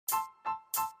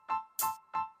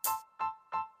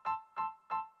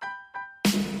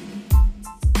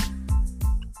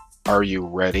Are you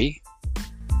ready?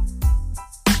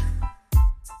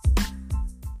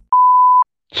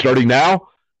 Starting now?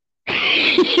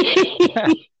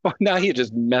 Oh, now you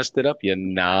just messed it up, you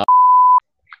knob.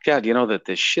 God, you know that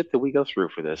the shit that we go through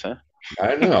for this, huh?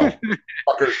 I know.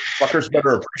 Fuckers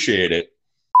better appreciate it.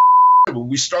 When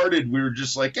we started, we were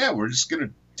just like, yeah, we're just going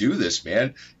to do this,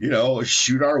 man. You know,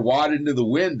 shoot our wad into the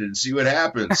wind and see what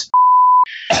happens.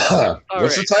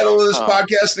 What's the title of this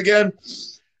podcast again?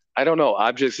 I don't know.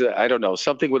 I don't know.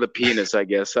 Something with a penis, I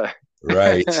guess.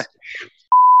 Right.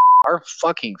 Our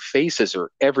fucking faces are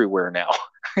everywhere now.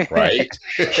 Right.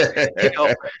 You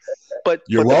know, but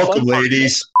You're welcome,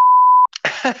 ladies.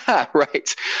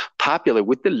 Right. Popular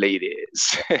with the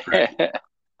ladies. Right.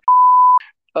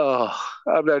 Oh,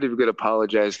 I'm not even going to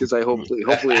apologize because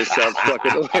hopefully it sounds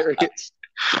fucking hilarious.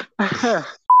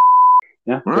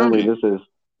 Yeah, totally.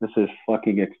 This is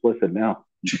fucking explicit now.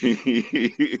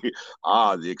 The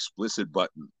explicit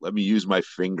button. Let me use my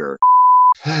finger.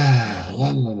 La,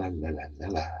 la, la, la, la,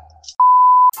 la.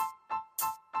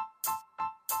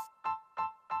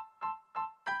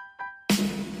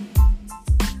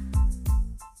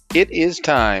 It is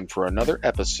time for another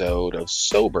episode of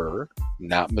Sober,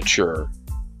 Not Mature.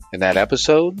 And that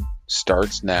episode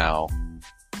starts now.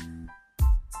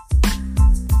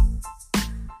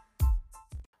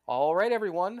 All right,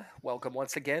 everyone. Welcome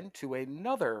once again to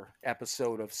another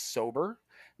episode of Sober,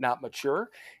 Not Mature.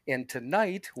 And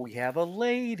tonight we have a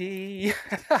lady.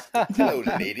 Hello,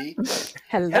 lady.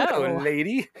 Hello,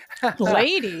 lady.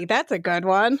 Lady, that's a good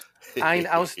one.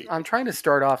 I'm trying to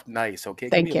start off nice, okay?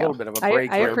 Thank Give me you. a little bit of a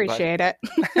break. I appreciate it.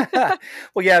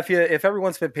 Well, yeah, if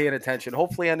everyone's been paying attention,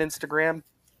 hopefully on Instagram,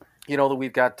 you know that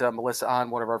we've got Melissa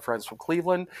on, one of our friends from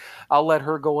Cleveland. I'll let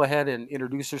her go ahead and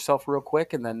introduce herself real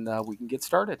quick, and then we can get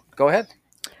started. Go ahead.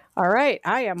 All right.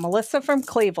 I am Melissa from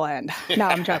Cleveland. No,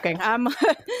 I'm joking. I'm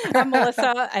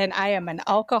Melissa, and I am an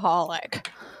alcoholic.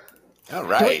 All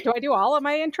right. Do I do all of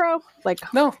my intro?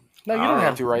 No, you don't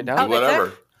have to right now. Oh,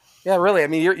 Whatever. Yeah, really. I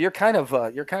mean, you're kind of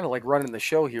like running the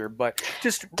show here, but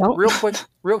just Don't. real quick,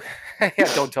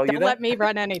 yeah, don't tell you Don't that. let me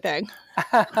run anything.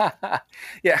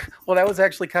 Yeah, well, that was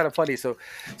actually kind of funny. So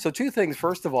two things.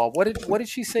 First of all, what did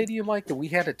she say to you, Mike? That we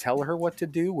had to tell her what to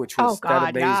do, which was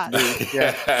that amazed me.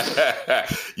 Yeah.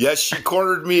 Yes, she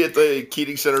cornered me at the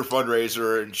Keating Center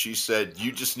fundraiser, and she said,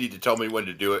 "You just need to tell me when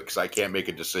to do it because I can't make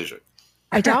a decision."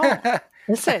 I don't.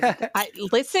 Listen, I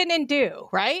listen and do,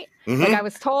 right? Mm-hmm. Like I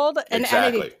was told, and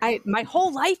Exactly. my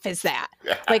whole life is that.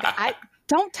 Like I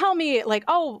don't tell me like,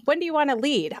 oh, when do you want to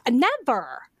lead?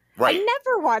 Never. Right. I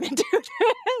never want to do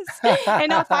this.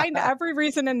 And I'll find every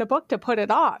reason in the book to put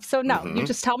it off. So no, you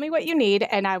just tell me what you need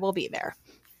and I will be there.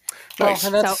 Nice.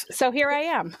 Well, So here I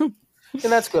am. And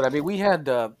that's good. I mean, we had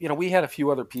a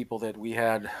few other people that we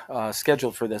had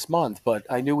scheduled for this month, but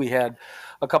I knew we had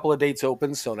a couple of dates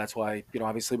open, so that's why,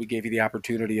 obviously we gave you the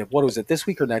opportunity of, what was it, this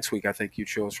week or next week, I think you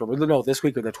chose from. No, this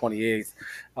week or the 28th.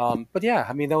 But yeah,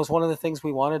 I mean, that was one of the things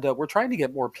we wanted to, we're trying to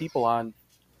get more people on.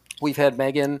 We've had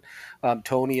Megan,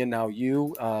 Tony, and now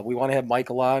you. We want to have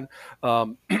Michael on,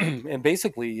 and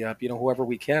basically, whoever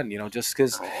we can, just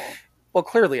because, well,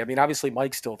 clearly, I mean, obviously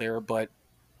Mike's still there, but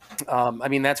I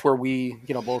mean, that's where we,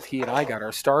 both he and I got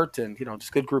our start, and, just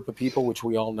a good group of people, which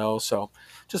we all know. So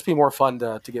just be more fun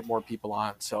to get more people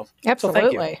on. So Absolutely.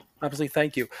 So thank you. Obviously,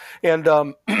 thank you. And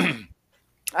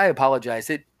I apologize.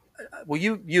 Well,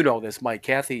 you know this, Mike.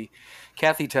 Kathy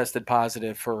tested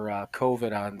positive for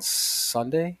COVID on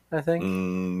Sunday, I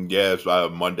think. Yeah, it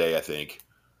was Monday, I think.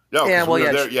 No, yeah, well,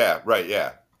 yeah, yeah, right,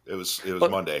 yeah. It was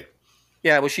Monday.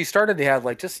 Yeah, well, she started to have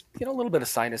just a little bit of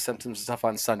sinus symptoms and stuff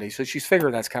on Sunday, so she's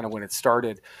figuring that's kind of when it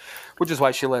started, which is why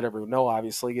she let everyone know,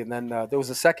 obviously. And then there was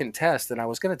a second test, and I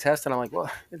was going to test, and I'm like, well,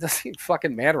 it doesn't even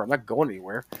fucking matter. I'm not going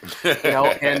anywhere,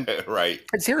 And right.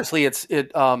 And seriously,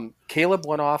 Caleb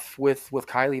went off with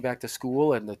Kylie back to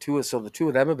school, and the two of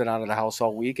them have been out of the house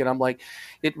all week, and I'm like,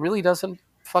 it really doesn't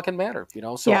fucking matter,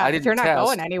 So yeah, I didn't if you're not test.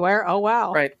 going anywhere, oh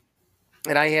wow. Right.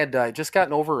 And I had just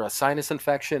gotten over a sinus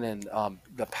infection, and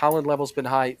the pollen level's been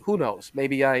high. Who knows?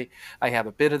 Maybe I have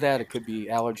a bit of that. It could be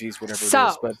allergies, whatever it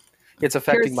is. But it's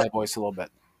affecting my voice a little bit.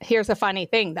 Here's a funny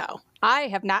thing, though. I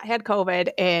have not had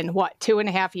COVID in,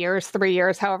 2.5 years, 3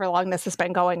 years, however long this has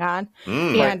been going on.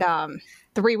 And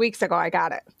 3 weeks ago, I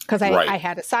got it because I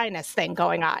had a sinus thing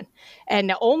going on. And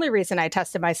the only reason I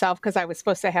tested myself, because I was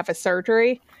supposed to have a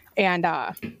surgery, and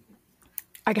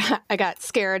I got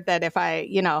scared that if I,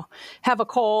 have a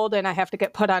cold and I have to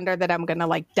get put under, that I'm going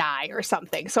to die or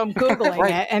something. So I'm Googling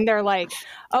it, and they're like,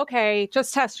 okay,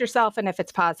 just test yourself. And if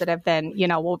it's positive, then,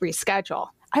 we'll reschedule.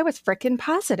 I was freaking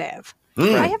positive.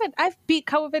 I've beat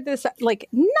COVID this,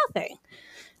 nothing.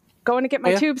 Going to get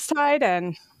my tubes tied,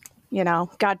 and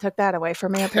God took that away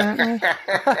from me, apparently.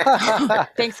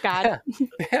 Thanks, God.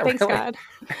 Yeah, Thanks, really. God.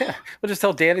 We'll just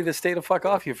tell Danny to stay the fuck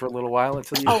off you for a little while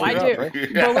until you. I do. Right?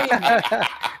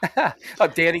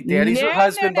 Believe me. Danny's her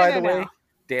husband, by the way.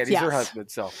 Danny's her Yes.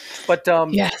 husband. So, but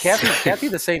Yes. Kathy,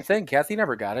 the same thing. Kathy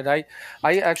never got it.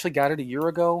 I actually got it a year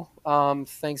ago,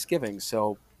 Thanksgiving.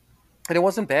 So, and it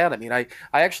wasn't bad. I mean, I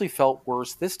actually felt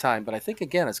worse this time, but I think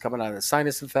again it's coming out of the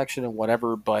sinus infection and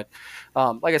whatever. But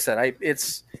like I said,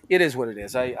 it is what it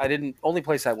is. I didn't. Only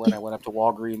place I went up to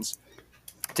Walgreens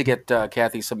to get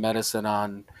Kathy some medicine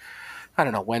on, I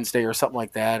don't know, Wednesday or something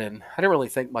like that, and I didn't really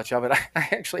think much of it. I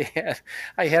actually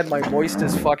had my moist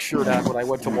as fuck shirt on when I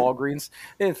went to Walgreens.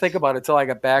 I didn't think about it until I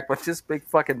got back, but this big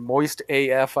fucking moist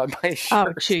AF on my shirt.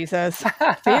 Oh, Jesus.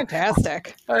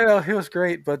 Fantastic. I know, it was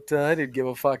great, but I didn't give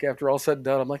a fuck after all said and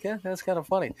done. I'm like, yeah, that's kind of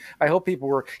funny. I hope people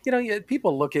were,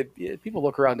 people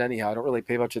look around anyhow. I don't really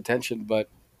pay much attention, but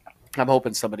I'm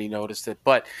hoping somebody noticed it.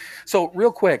 But so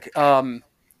real quick,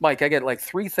 Mike, I get like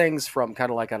 3 things from kind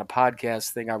of like on a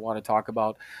podcast thing I want to talk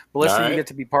about. Melissa, you get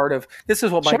to be part of. This is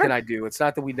what Mike and I do. It's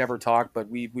not that we never talk, but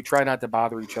we try not to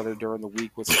bother each other during the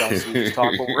week with stuff. So we just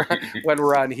talk when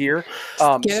we're on here.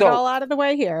 Get it all out of the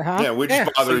way here, huh? Yeah, we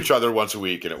just bother each other once a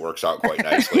week, and it works out quite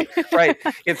nicely. Right.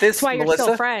 If this, That's why you're Melissa,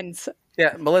 still friends.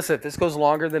 Yeah, Melissa, if this goes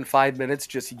longer than 5 minutes,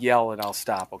 just yell and I'll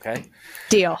stop. Okay.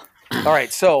 Deal. All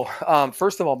right. So,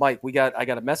 first of all, Mike, I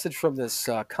got a message from this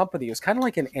company. It was kind of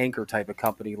like an anchor type of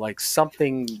company, like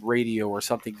something radio or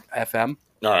something FM.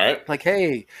 All right. Like,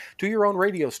 hey, do your own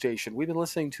radio station. We've been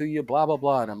listening to you, blah, blah,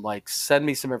 blah. And I'm like, send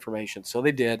me some information. So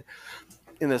they did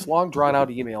in this long drawn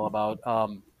out email about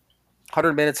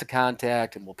 100 minutes of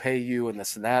contact and we'll pay you and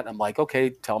this and that. And I'm like,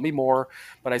 okay, tell me more.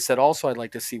 But I said, also, I'd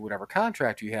like to see whatever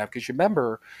contract you have. Because you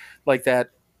remember like that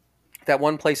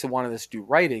one place that wanted us to do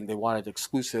writing, they wanted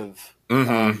exclusive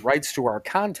rights to our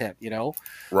content, Right.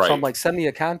 So I'm like, send me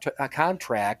a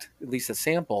contract, at least a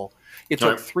sample. It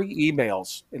took 3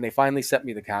 emails, and they finally sent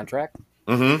me the contract.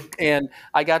 Mm-hmm. And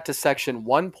I got to section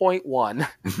 1.1,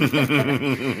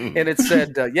 and it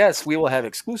said, yes, we will have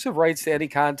exclusive rights to any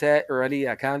content or any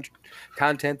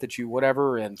content that you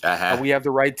whatever, and we have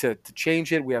the right to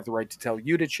change it. We have the right to tell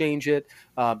you to change it.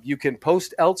 You can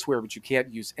post elsewhere, but you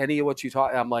can't use any of what you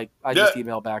talk. I'm like, I just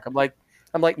email back. I'm like,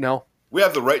 no. We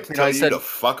have the right to tell you to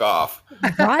fuck off.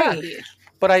 Right.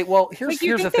 But here's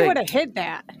the thing. They would have hid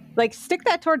that. Like, stick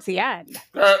that towards the end.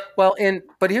 But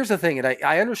here's the thing, and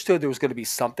I understood there was going to be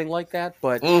something like that,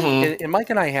 but and Mike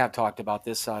and I have talked about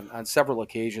this on several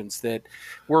occasions, that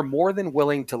we're more than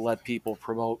willing to let people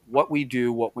promote what we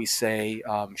do, what we say,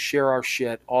 share our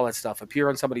shit, all that stuff, appear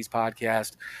on somebody's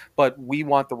podcast, but we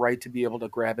want the right to be able to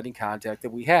grab any contact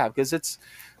that we have, because it's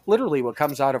literally what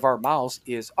comes out of our mouths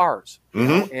is ours, you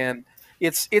know? And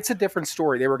it's a different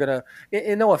story. They were gonna,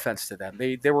 and no offense to them,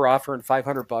 they were offering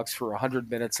 $500 for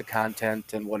 100 minutes of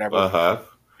content and whatever.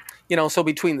 So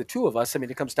between the two of us, I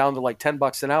mean, it comes down to like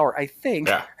 $10 an hour, I think.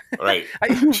 Yeah, right. I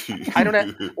don't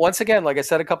have. Once again, like I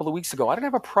said a couple of weeks ago, I don't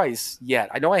have a price yet.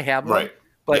 I know I have one,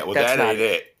 but that's not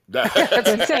it.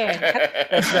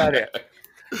 That's not it.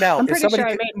 Now, I'm pretty sure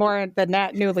I made more than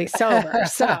that newly sober.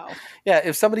 So yeah,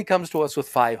 if somebody comes to us with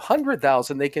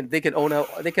 500,000, they can own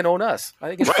us. I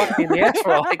think it's fucking me in the ass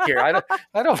for all I care. I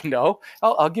don't know.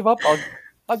 I'll give up.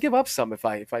 I'll give up some if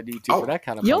I need to for that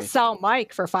kind of money. You'll sell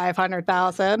Mike for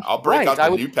 500,000. I'll break out the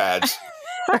new pads.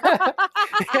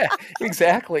 Yeah,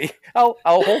 exactly. I'll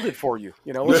hold it for you.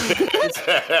 Fuck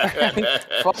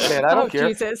man, I don't care.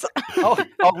 Jesus. I'll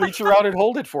reach around and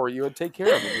hold it for you and take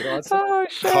care of it. That's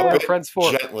what our friends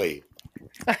for. Gently.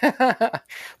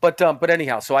 But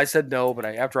anyhow, so I said no. But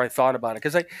after I thought about it,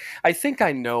 because I think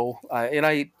I know, and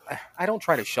I don't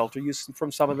try to shelter you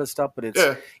from some of this stuff, but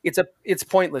it's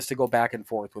pointless to go back and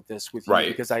forth with you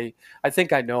because I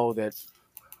think I know that.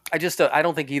 I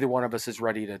don't think either one of us is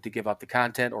ready to give up the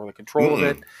content or the control of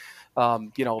it,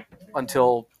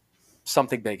 until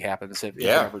something big happens, if it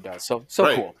ever does. So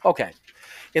cool. Okay.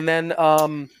 And then,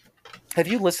 have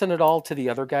you listened at all to the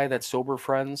other guy, that Sober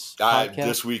Friends podcast?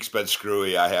 This week's been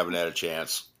screwy. I haven't had a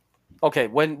chance. Okay.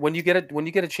 When you get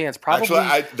a chance, probably.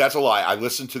 Actually, that's a lie. I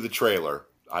listened to the trailer.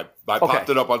 I popped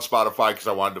it up on Spotify because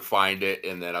I wanted to find it,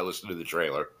 and then I listened to the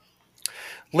trailer.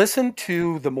 Listen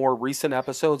to the more recent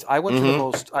episodes. I went to the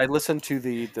most. I listened to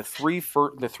the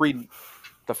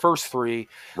first 3.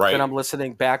 Right. And I'm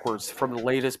listening backwards from the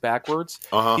latest backwards.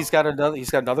 He's got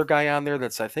another guy on there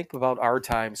that's I think about our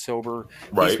time sober.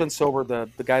 Right. He's been sober. The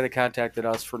guy that contacted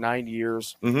us for 9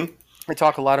 years. Mm-hmm. I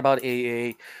talk a lot about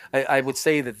AA. I would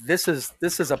say that this is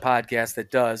a podcast that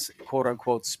does quote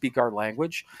unquote speak our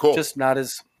language. Cool. Just not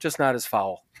as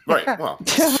foul. Right. Well,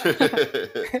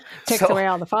 takes away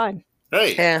all the fun.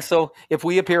 Hey. And so if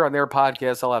we appear on their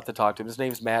podcast, I'll have to talk to him. His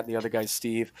name's Matt, and the other guy's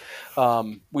Steve.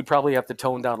 We'd probably have to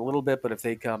tone down a little bit, but if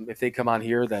they come on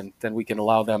here, then we can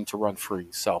allow them to run free.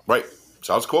 So right,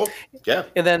 sounds cool. Yeah.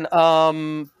 And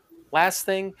then last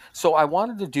thing, so I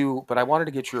wanted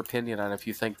to get your opinion on if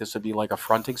you think this would be like a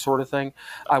fronting sort of thing.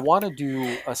 I want to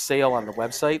do a sale on the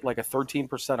website, like a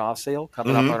 13% off sale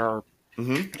coming up on our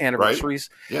anniversaries.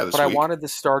 Right. Yeah, but I wanted to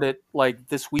start it like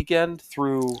this weekend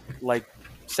through like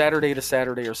Saturday to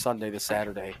Saturday or Sunday to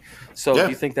Saturday. So do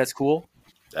you think that's cool?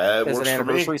 As an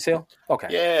anniversary sale? Okay.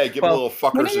 Yeah, give a little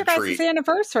fuckers when are your a treat. guys'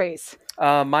 anniversaries?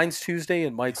 Mine's Tuesday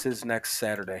and Mike's is next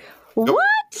Saturday.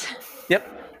 What?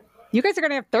 Yep. You guys are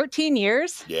going to have 13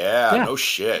 years? Yeah, no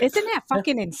shit. Isn't that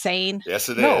fucking insane? Yes,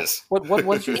 it is. What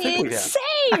did you think we had? Insane!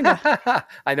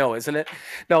 I know, isn't it?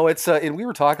 No, it's and we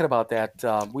were talking about that.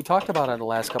 We talked about it on the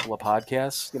last couple of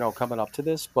podcasts, coming up to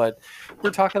this, but we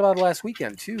were talking about it last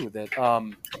weekend too. That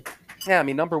yeah, I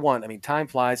mean, number one, I mean, time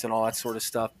flies and all that sort of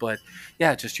stuff, but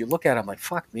yeah, just you look at it, I'm like,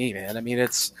 fuck me, man. I mean,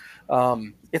 it's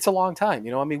a long time,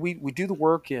 I mean, we do the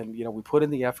work and, we put in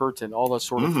the effort and all those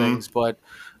sort of things, but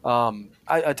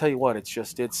I tell you what,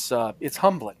 it's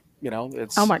humbling,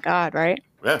 it's, oh my God, right?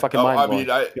 Yeah. Fucking mind-blowing,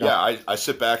 I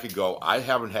sit back and go, I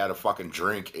haven't had a fucking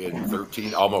drink in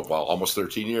 13, almost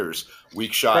 13 years,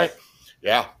 week shy. Right.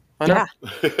 Yeah. Yeah.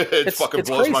 It fucking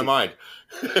blows crazy. my mind.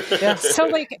 Yeah.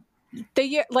 So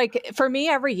for me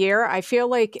every year, I feel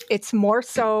like it's more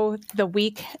so the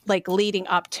week like leading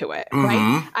up to it,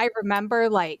 right? I remember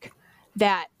like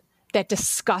that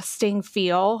disgusting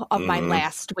feel of my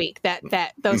last week,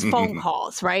 that those phone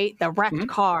calls, right? The wrecked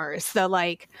cars, the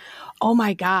like, oh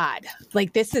my God,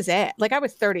 like this is it. Like I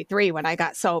was 33 when I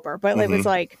got sober, but it was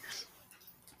like,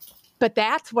 but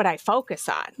that's what I focus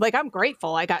on. Like, I'm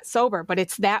grateful I got sober, but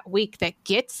it's that week that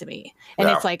gets me. And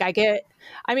it's like, I don't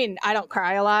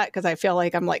cry a lot because I feel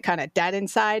like I'm like kind of dead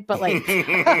inside, but like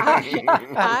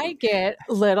I get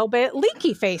a little bit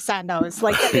leaky face on those.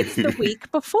 Like it's the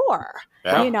week before,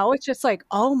 it's just like,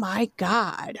 oh my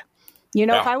God, if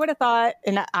I would have thought,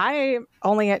 and I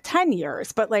only at 10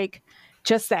 years, but like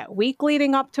just that week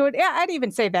leading up to it. Yeah. I'd even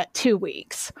say that 2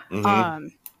 weeks.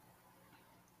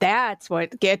 That's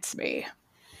what gets me,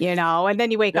 and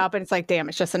then you wake up and it's like, damn,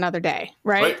 it's just another day.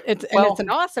 Right. It's an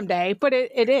awesome day, but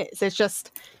it is, it's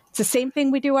the same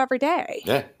thing we do every day.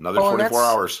 Yeah. Another 24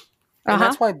 hours. And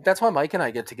that's why Mike and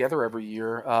I get together every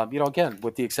year. Again,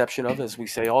 with the exception of, as we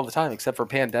say all the time, except for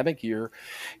pandemic year.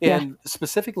 And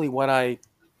specifically when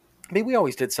we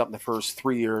always did something the first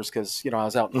 3 years because, I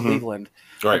was out in Cleveland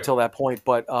until that point.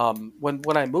 But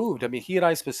when I moved, I mean, he and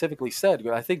I specifically said,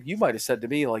 I think you might have said to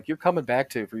me, like, you're coming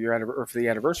back for the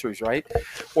anniversaries, right?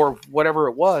 Or whatever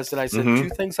it was. And I said,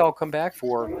 2 things I'll come back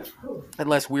for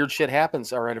unless weird shit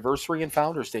happens: our anniversary and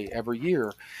Founders Day every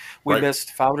year. We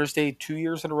missed Founders Day 2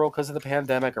 years in a row because of the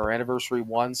pandemic, our anniversary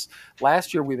once.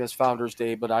 Last year we missed Founders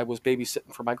Day, but I was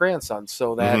babysitting for my grandson.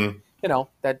 So that,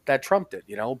 that trumped it,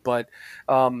 but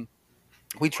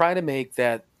we try to make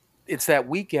that it's that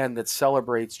weekend that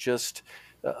celebrates just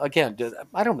again,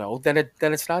 I don't know, then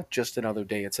it's not just another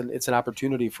day. It's an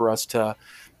opportunity for us to,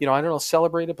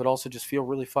 celebrate it, but also just feel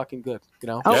really fucking good,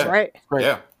 Oh, right.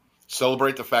 Yeah.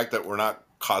 Celebrate the fact that we're not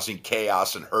causing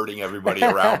chaos and hurting everybody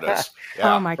around us.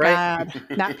 Yeah. Oh my God.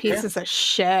 Not pieces of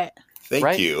shit.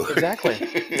 Thank you. Exactly.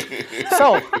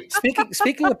 So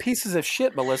speaking of pieces of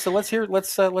shit, Melissa, let's hear your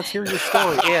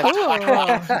story. And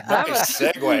nice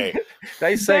segue.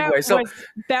 Nice segue.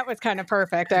 That was kind of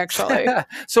perfect, actually.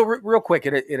 So real quick,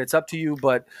 and it's up to you,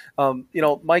 but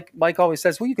Mike always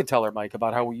says, well, you can tell her, Mike,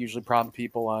 about how we usually prompt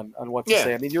people on what to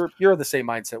say. I mean, you're the same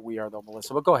mindset we are, though,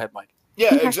 Melissa. But go ahead, Mike.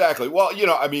 Yeah, exactly. Well,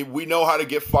 we know how to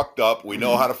get fucked up. We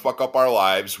know how to fuck up our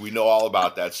lives. We know all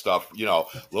about that stuff.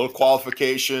 Little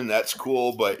qualification, that's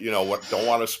cool, but don't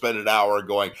want to spend an hour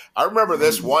going, I remember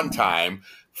this one time.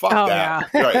 Fuck that.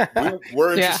 Yeah. Right.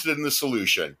 We're interested in the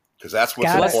solution because that's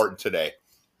what's important today.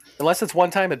 Unless it's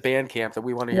one time at band camp that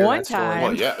we want to hear that story.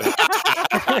 Well, yeah.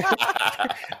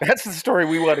 That's the story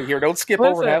we want to hear. Don't skip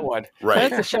over that one. Right.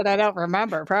 That's the shit I don't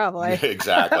remember, probably.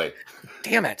 Exactly.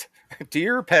 Damn it.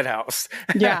 Dear Penthouse.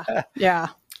 Yeah.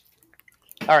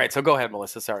 All right, so go ahead,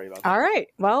 Melissa. Sorry about that. All right.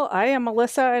 Well, I am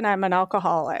Melissa, and I'm an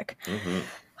alcoholic.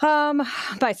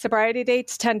 My sobriety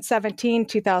date's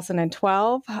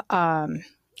 10/17/2012.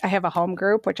 I have a home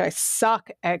group, which I suck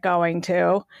at going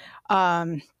to.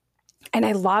 And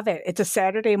I love it. It's a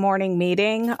Saturday morning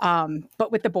meeting.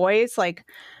 But with the boys, like,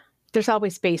 there's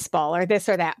always baseball or this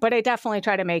or that. But I definitely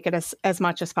try to make it as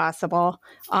much as possible.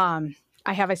 I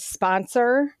have a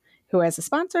sponsor who has a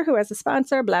sponsor,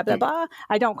 blah, blah, blah.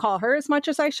 I don't call her as much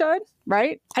as I should,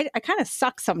 right? I kind of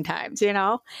suck sometimes,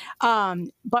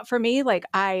 but for me, like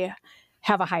I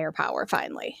have a higher power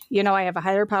finally. I have a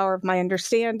higher power of my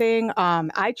understanding.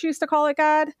 I choose to call it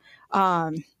God.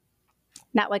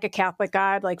 Not like a Catholic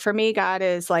God. Like for me, God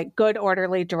is like good,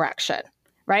 orderly direction,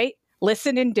 right?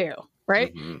 Listen and do,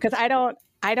 right? Because I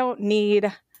don't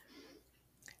need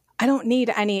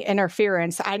any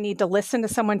interference. I need to listen to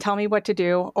someone tell me what to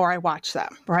do, or I watch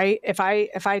them, right? If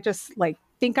I just like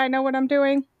think I know what I'm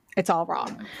doing, it's all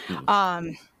wrong.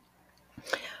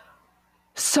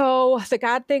 So the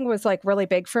God thing was like really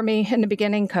big for me in the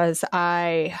beginning because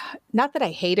not that I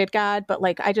hated God, but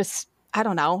like I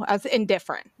don't know, I was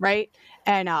indifferent, right?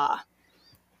 And I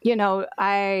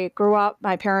grew up,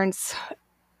 my parents,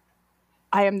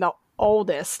 I am the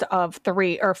oldest of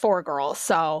 3 or 4 girls.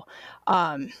 So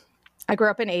I grew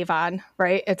up in Avon,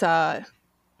 right? It's a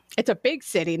big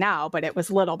city now, but it was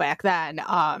little back then.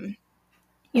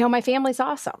 My family's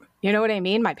awesome. You know what I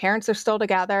mean? My parents are still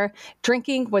together.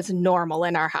 Drinking was normal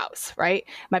in our house, right?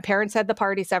 My parents had the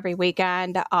parties every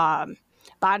weekend.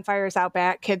 Bonfires out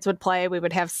back, kids would play. We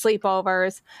would have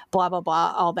sleepovers, blah, blah,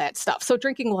 blah, all that stuff. So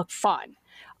drinking looked fun.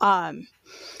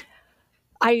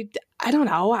 I don't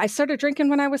know. I started drinking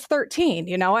when I was 13.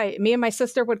 Me and my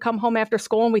sister would come home after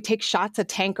school and we'd take shots of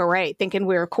Tanqueray thinking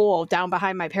we were cool down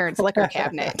behind my parents' liquor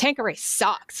cabinet. Tanqueray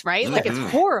sucks, right? Like it's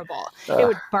horrible. It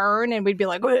would burn and we'd be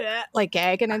like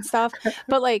gagging and stuff.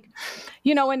 But like,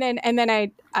 and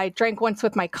then I drank once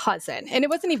with my cousin and it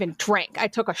wasn't even drink. I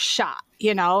took a shot,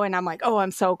 and I'm like, oh,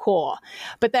 I'm so cool.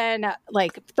 But then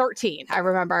like 13, I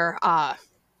remember,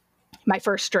 my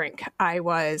first drink, I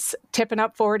was tipping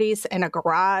up 40s in a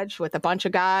garage with a bunch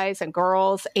of guys and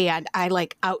girls, and I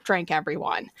like outdrank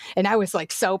everyone. And I was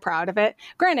like so proud of it.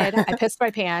 Granted, I pissed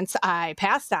my pants. I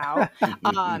passed out.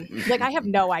 Like I have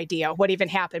no idea what even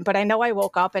happened, but I know I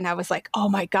woke up and I was like, oh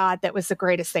my God, that was the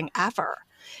greatest thing ever.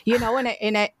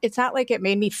 And it's not like it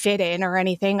made me fit in or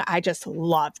anything. I just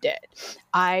loved it.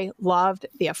 I loved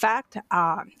the effect.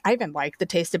 I even like the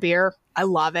taste of beer. I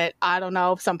love it. I don't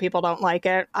know. Some people don't like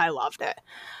it. I loved it.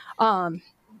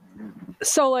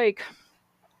 So like,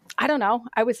 I don't know.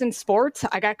 I was in sports.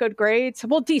 I got good grades.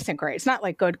 Well, decent grades, not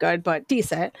like good, but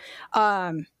decent.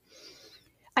 I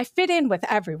fit in with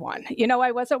everyone.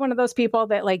 I wasn't one of those people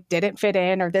that like didn't fit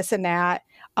in or this and that.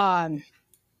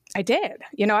 I did,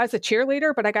 I was a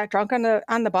cheerleader, but I got drunk on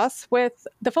the bus with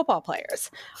the football players.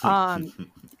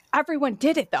 Everyone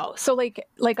did it though. So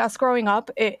like us growing up,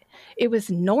 it was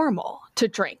normal to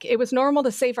drink. It was normal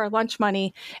to save our lunch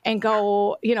money and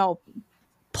go,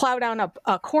 plow down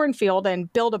a cornfield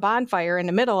and build a bonfire in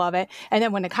the middle of it. And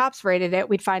then when the cops raided it,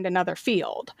 we'd find another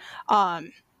field.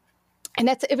 And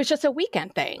it was just a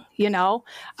weekend thing,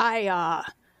 I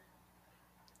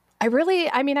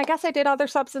guess I did other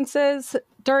substances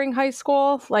during high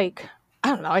school. Like, I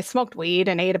don't know, I smoked weed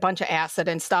and ate a bunch of acid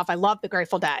and stuff. I love the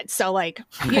Grateful Dead. So like,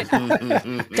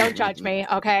 don't judge me.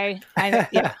 Okay.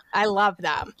 I love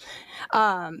them.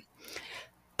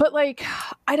 But like,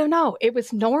 I don't know. It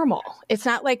was normal. It's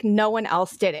not like no one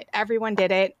else did it. Everyone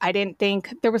did it. I didn't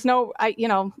think there was not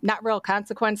real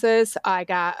consequences. I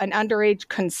got an underage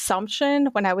consumption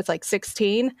when I was like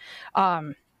 16.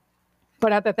 But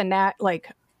other than that,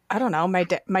 like, I don't know. My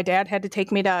dad had to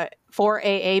take me to 4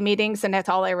 AA meetings, and that's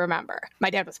all I remember. My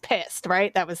dad was pissed,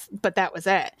 right? That was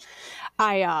it.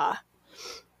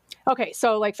 Okay,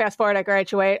 so like fast forward, I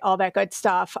graduate, all that good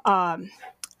stuff, and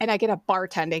I get a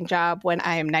bartending job when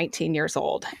I am 19 years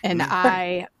old, and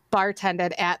I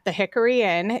bartended at the Hickory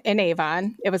Inn in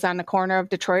Avon. It was on the corner of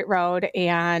Detroit Road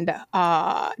and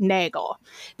Nagel.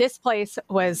 This place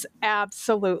was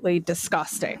absolutely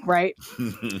disgusting, right?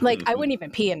 Like I wouldn't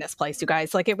even pee in this place, you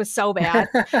guys. Like it was so bad,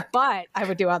 but I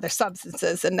would do other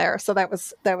substances in there. So that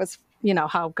was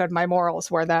how good my morals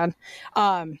were then.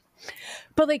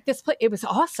 But like this place, it was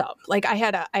awesome. Like I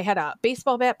had a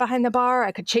baseball bat behind the bar.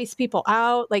 I could chase people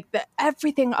out. Like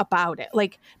everything about it.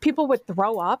 Like people would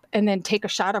throw up and then take a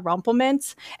shot of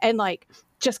Rumpelmints and like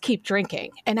just keep drinking.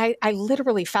 And I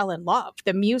literally fell in love.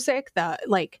 The music, I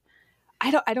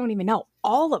don't even know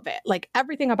all of it. Like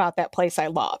everything about that place I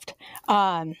loved.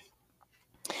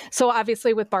 So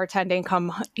obviously with bartending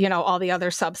come, all the other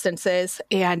substances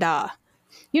and I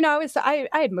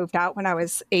had moved out when I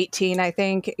was 18, I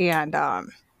think. And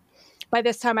by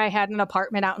this time I had an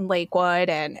apartment out in Lakewood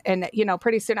and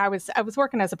pretty soon I was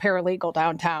working as a paralegal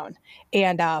downtown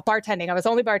and bartending. I was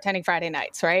only bartending Friday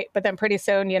nights. Right. But then pretty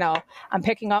soon, I'm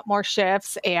picking up more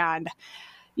shifts and,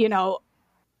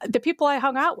 the people I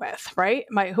hung out with, right.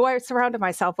 Who I surrounded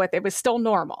myself with, it was still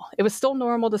normal. It was still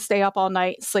normal to stay up all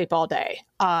night, sleep all day.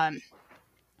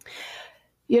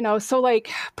 So like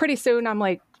pretty soon I'm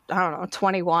like, I don't know,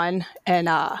 21 and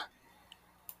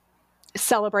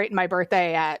celebrating my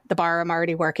birthday at the bar I'm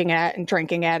already working at and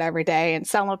drinking at every day and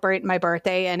celebrating my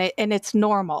birthday. And it's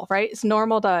normal, right? It's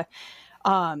normal to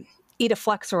eat a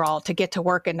Flexerol to get to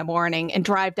work in the morning and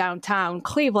drive downtown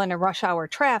Cleveland in rush hour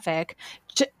traffic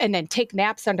and then take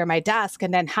naps under my desk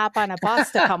and then hop on a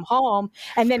bus to come home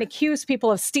and then accuse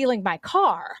people of stealing my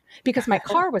car because my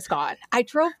car was gone. I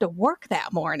drove to work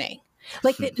that morning.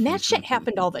 Like and that shit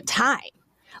happened all the time.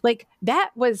 Like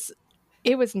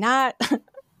it was not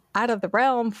out of the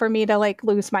realm for me to like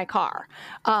lose my car.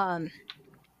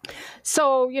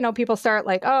 So, people start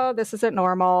like, oh, this isn't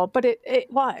normal, but it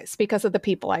was because of the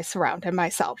people I surrounded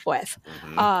myself with.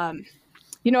 I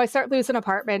start losing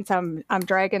apartments. I'm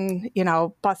dragging,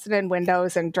 busting in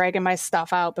windows and dragging my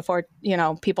stuff out before,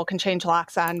 people can change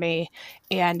locks on me.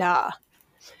 And,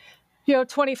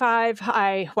 25,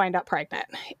 I wind up pregnant.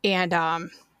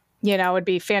 And, it'd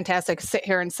be fantastic to sit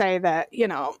here and say that,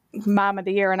 mom of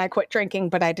the year and I quit drinking,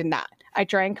 but I did not. I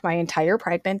drank my entire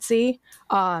pregnancy.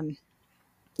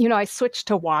 I switched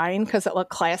to wine because it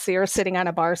looked classier sitting on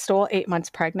a bar stool, 8 months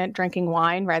pregnant, drinking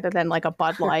wine rather than like a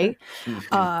Bud Light.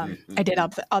 I did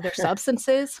other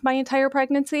substances my entire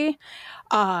pregnancy.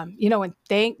 And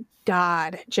thank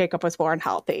God Jacob was born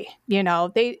healthy. We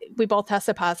both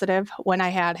tested positive when I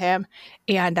had him.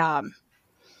 And I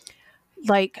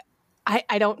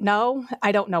don't know.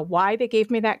 I don't know why they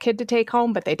gave me that kid to take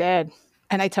home, but they did.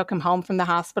 And I took him home from the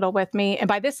hospital with me. And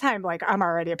by this time, I'm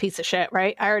already a piece of shit,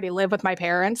 right? I already live with my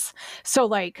parents. So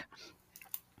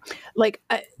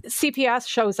CPS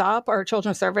shows up or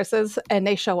Children's Services and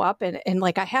they show up and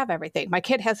I have everything. My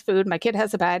kid has food. My kid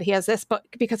has a bed. He has this, but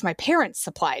because my parents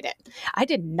supplied it, I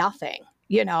did nothing.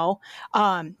 They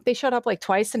showed up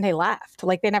twice and they left.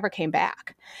 They never came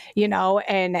back,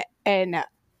 and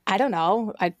I don't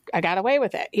know. I got away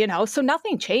with it, so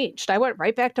nothing changed. I went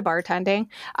right back to bartending.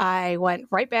 I went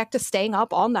right back to staying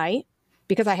up all night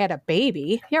because I had a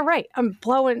baby. Yeah, right. I'm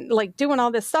doing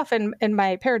all this stuff in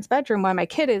my parents' bedroom while my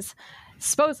kid is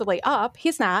supposedly up.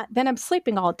 He's not. Then I'm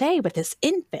sleeping all day with this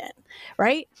infant,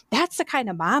 right? That's the kind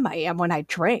of mom I am when I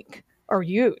drink or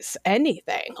use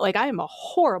anything. I am a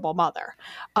horrible mother.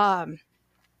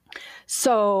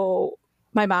 So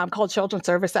my mom called Children's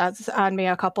Services on me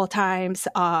a couple of times.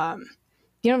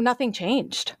 Nothing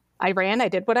changed. I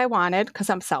did what I wanted because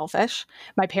I'm selfish.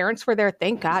 My parents were there,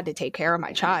 thank God, to take care of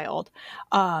my child.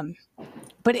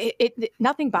 But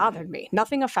nothing bothered me.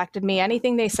 Nothing affected me.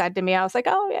 Anything they said to me, I was like,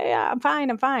 oh, yeah, I'm fine.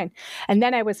 And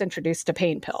then I was introduced to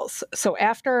pain pills. So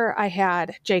after I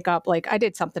had Jacob, I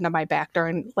did something to my back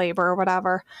during labor or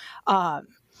whatever.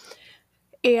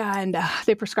 And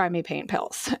they prescribed me pain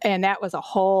pills. And that was a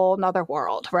whole nother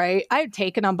world, right? I had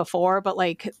taken them before, but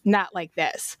not like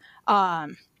this.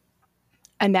 And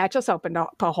that just opened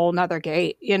up a whole nother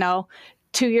gate,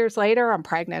 2 years later, I'm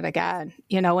pregnant again,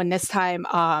 and this time,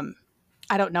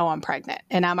 I don't know I'm pregnant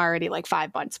and I'm already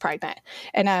 5 months pregnant.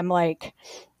 And I'm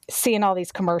seeing all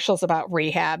these commercials about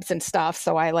rehabs and stuff.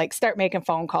 So I start making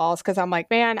phone calls because I'm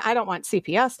man, I don't want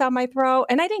CPS down my throat.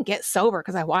 And I didn't get sober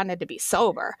because I wanted to be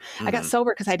sober. I got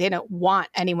sober because I didn't want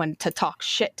anyone to talk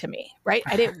shit to me, right?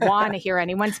 I didn't want to hear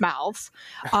anyone's mouths.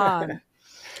 And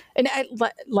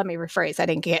let me rephrase, I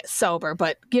didn't get sober,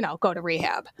 but, go to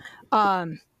rehab.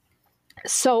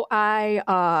 So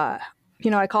I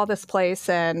call this place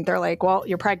and they're like, well,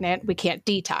 you're pregnant. We can't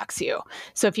detox you.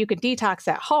 So if you can detox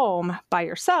at home by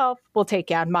yourself, we'll take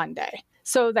you on Monday.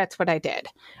 So that's what I did.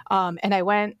 And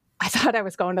I thought I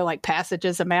was going to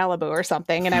Passages of Malibu or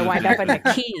something. And I wind up in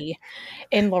the Key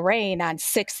in Lorraine on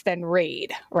 6th and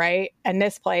Reed. Right. And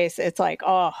this place, it's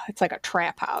it's like a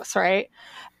trap house. Right.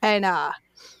 And,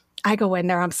 I go in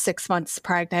there, I'm 6 months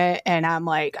pregnant and I'm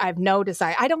I have no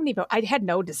desire. I had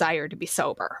no desire to be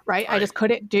sober, right? I just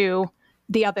couldn't do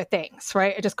the other things,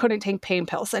 right? I just couldn't take pain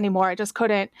pills anymore. I just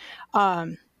couldn't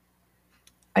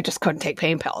take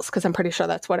pain pills because I'm pretty sure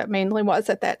that's what it mainly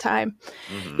was at that time.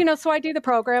 Mm-hmm. So I do the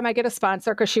program, I get a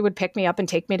sponsor because she would pick me up and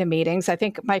take me to meetings. I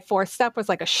think my 4th step was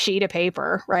a sheet of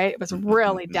paper, right? It was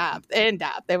really in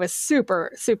depth. It was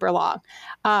super, super long.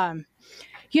 And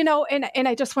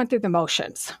I just went through the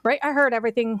motions, right? I heard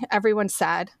everything everyone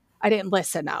said. I didn't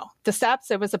listen though. The steps,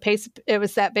 it was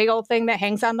that big old thing that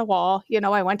hangs on the wall.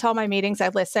 I went to all my meetings, I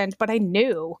listened, but I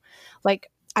knew I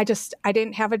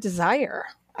didn't have a desire.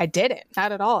 I didn't,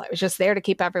 not at all. It was just there to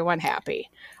keep everyone happy.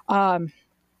 I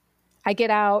get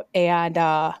out and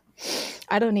I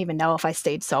don't even know if I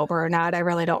stayed sober or not. I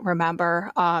really don't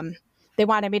remember. they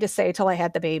wanted me to stay till I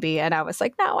had the baby. And I was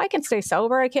like, no, I can stay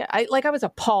sober. I can't. I was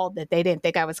appalled that they didn't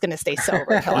think I was going to stay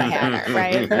sober till I had her.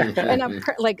 Right. And I'm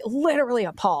like literally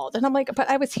appalled. And I'm like, but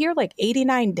I was here like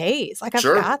 89 days. Like I've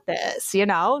got this,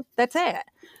 that's it.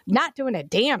 Not doing a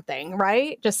damn thing.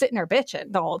 Right. Just sitting there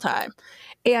bitching the whole time.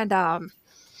 And, I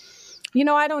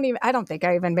don't think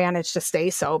I even managed to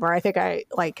stay sober. I think I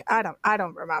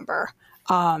don't remember.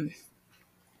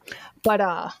 But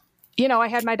I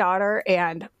had my daughter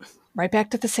and right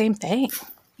back to the same thing,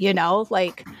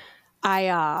 like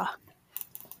I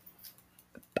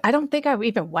don't think I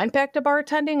even went back to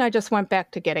bartending. I just went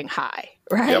back to getting high,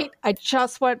 right? Yep. I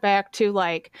just went back to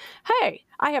like, hey,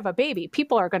 I have a baby.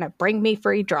 People are going to bring me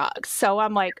free drugs. So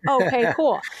I'm like, okay,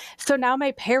 cool. So now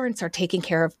my parents are taking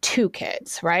care of 2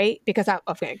 kids, right? Because I'm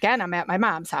at my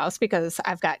mom's house because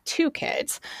I've got 2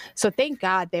 kids. So thank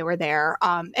God they were there.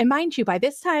 And mind you, by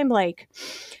this time, like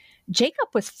Jacob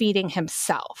was feeding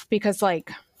himself because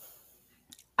like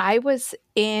he was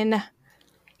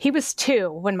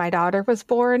 2 when my daughter was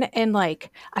born and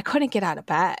like I couldn't get out of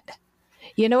bed.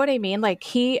 You know what I mean? Like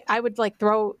I would like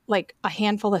throw like a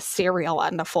handful of cereal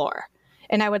on the floor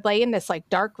and I would lay in this like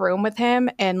dark room with him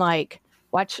and like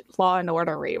watch Law and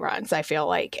Order reruns, I feel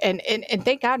like. And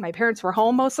thank God my parents were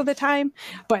home most of the time.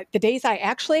 But the days I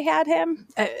actually had him,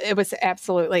 it was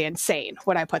absolutely insane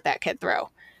what I put that kid through.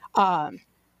 And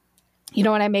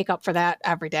I make up for that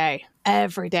every day.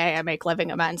 Every day I make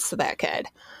living amends to that kid.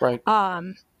 Right.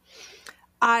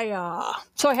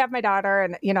 So I have my daughter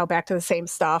and, back to the same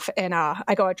stuff. And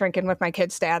I go out drinking with my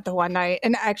kid's dad the one night.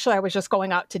 And actually I was just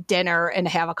going out to dinner and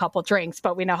have a couple drinks,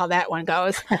 but we know how that one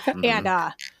goes. Mm-hmm. And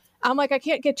I'm like, I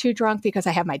can't get too drunk because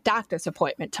I have my doctor's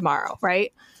appointment tomorrow.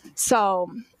 Right.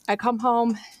 So I come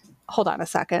home. Hold on a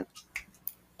second.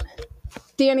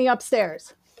 Danny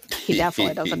upstairs. He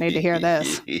definitely doesn't need to hear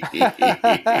this.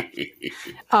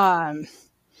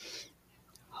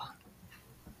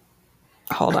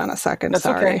 Hold on a second. That's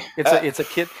sorry. Okay. It's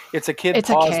a kid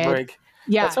pause break.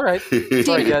 Yeah. That's all right. That's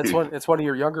right. Yeah, it's one of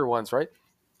your younger ones, right?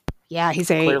 Yeah,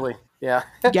 he's 8. Clearly. Yeah.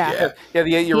 Yeah. The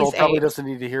 8-year-old probably doesn't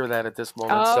need to hear that at this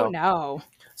moment. Oh, no.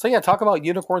 So yeah, talk about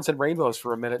unicorns and rainbows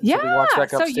for a minute. Yeah, we walk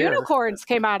back upstairs. So unicorns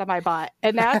came out of my butt,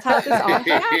 and that's how this all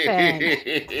happened.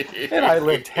 And I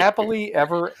lived happily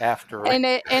ever after. And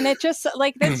it just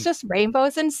like it's just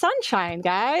rainbows and sunshine,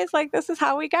 guys. Like this is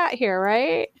how we got here,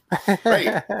 right?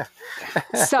 Right.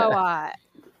 So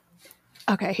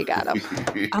okay, he got him.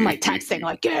 I'm like texting,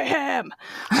 like get him.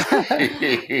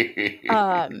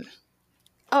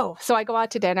 So I go out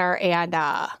to dinner and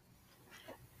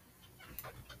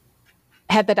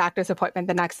had the doctor's appointment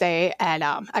the next day, and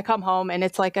I come home and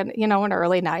it's like an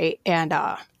early night, and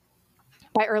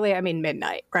by early I mean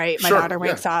midnight, right? My daughter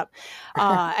wakes up.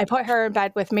 I put her in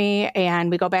bed with me, and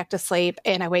we go back to sleep.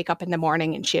 And I wake up in the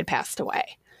morning, and she had passed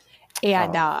away.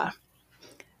 And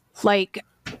like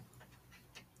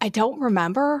I don't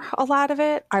remember a lot of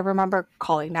it. I remember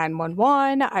calling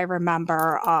 911. I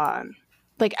remember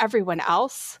like everyone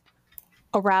else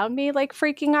around me like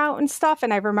freaking out and stuff,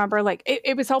 and I remember like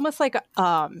it was almost like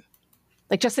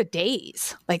just a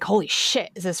daze, like holy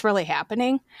shit, is this really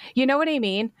happening? You know what I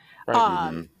mean?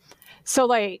 Right. So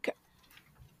like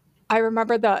I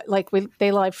remember they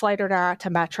flighted her out to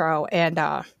Metro, and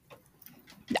I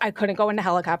couldn't go in the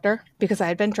helicopter because I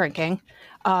had been drinking.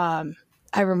 I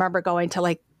remember going to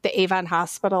like the Avon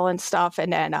Hospital and stuff,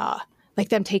 and then like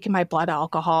them taking my blood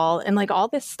alcohol and like all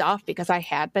this stuff because I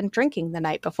had been drinking the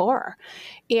night before.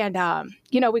 And,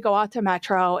 we go out to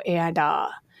Metro, and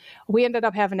we ended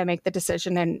up having to make the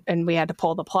decision, and we had to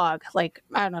pull the plug, like,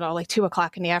 I don't know, like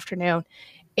 2:00 in the afternoon.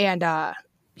 And, I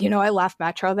left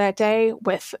Metro that day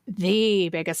with the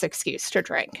biggest excuse to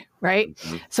drink. Right.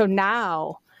 Mm-hmm. So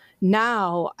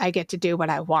now I get to do what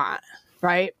I want.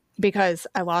 Right. Because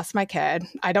I lost my kid.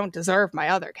 I don't deserve my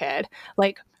other kid.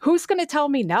 Like, who's going to tell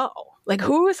me no? Like,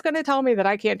 who's going to tell me that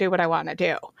I can't do what I want to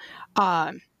do?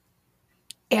 And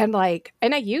I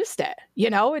used it,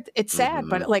 it's sad,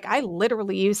 but like, I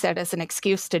literally used it as an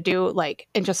excuse to do like,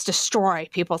 and just destroy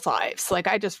people's lives. Like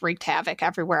I just wreaked havoc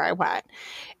everywhere I went.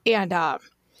 And,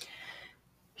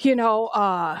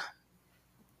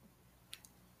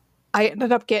 I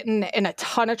ended up getting in a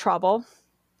ton of trouble.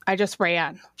 I just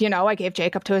ran, I gave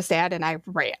Jacob to his dad and I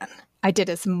ran. I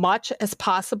did as much as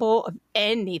possible of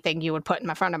anything you would put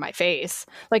in front of my face.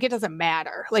 Like, it doesn't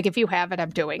matter. Like, if you have it,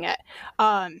 I'm doing it.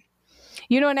 And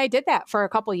I did that for a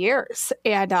couple years.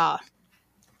 And, I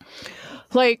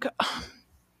mean,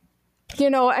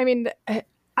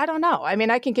 I don't know. I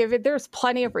mean, I can give it, there's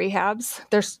plenty of rehabs.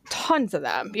 There's tons of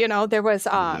them. There was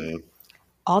all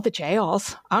the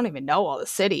jails. I don't even know all the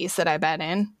cities that I've been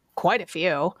in. Quite a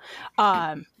few.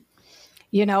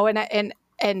 you know, and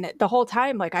the whole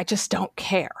time, like, I just don't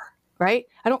care. Right?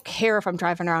 I don't care if I'm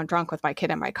driving around drunk with my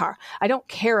kid in my car. I don't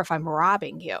care if I'm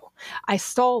robbing you. I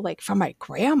stole like from my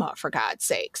grandma, for God's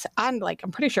sakes. I'm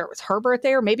pretty sure it was her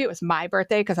birthday, or maybe it was my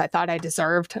birthday because I thought I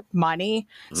deserved money.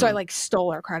 So I like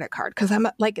stole her credit card because I'm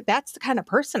like, that's the kind of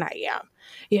person I am.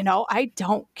 You know, I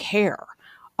don't care.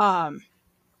 You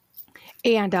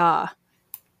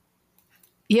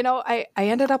know, I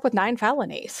ended up with 9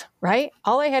 felonies, right?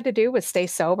 All I had to do was stay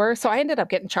sober. So I ended up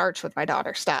getting charged with my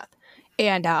daughter's death.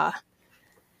 And,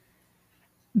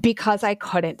 because I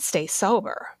couldn't stay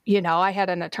sober. You know, I had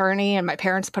an attorney and my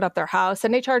parents put up their house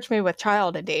and they charged me with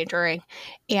child endangering.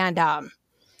 And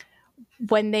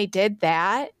when they did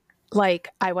that, like,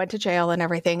 I went to jail and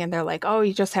everything, and they're like, oh,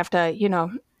 you just have to, you know,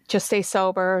 just stay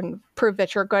sober and prove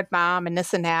that you're a good mom and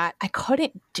this and that. I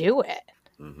couldn't do it.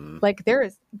 Mm-hmm. Like,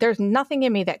 there's nothing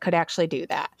in me that could actually do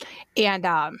that. And,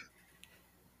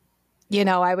 you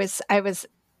know, I was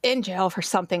in jail for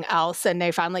something else, and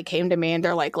they finally came to me and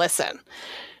they're like, listen,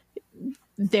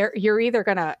 you're either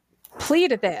going to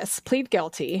plead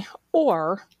guilty,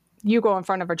 or you go in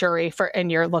front of a jury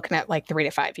and you're looking at like 3 to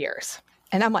 5 years.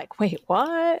 And I'm like, wait,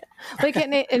 what? Like,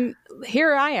 and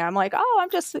here I am like, oh,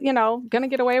 I'm just, you know, going to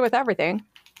get away with everything.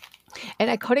 And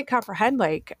I couldn't comprehend,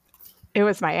 like, it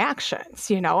was my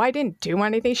actions. You know, I didn't do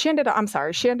anything. She ended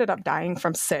up dying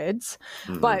from SIDS,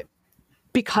 mm-hmm. but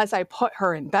because I put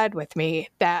her in bed with me,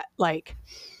 that, like,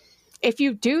 if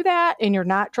you do that and you're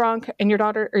not drunk and your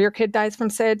daughter or your kid dies from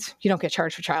SIDS, you don't get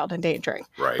charged for child endangering.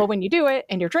 Right. But when you do it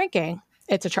and you're drinking,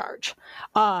 it's a charge.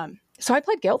 So I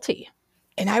pled guilty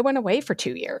and I went away for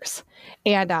 2 years.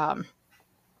 And,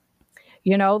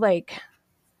 you know, like,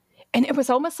 and it was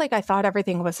almost like I thought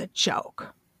everything was a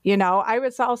joke. You know, I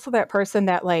was also that person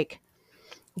that, like,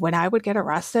 when I would get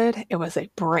arrested, it was a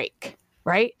break,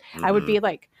 right? Mm-hmm. I would be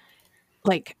like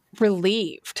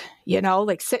relieved, you know,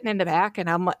 like sitting in the back, and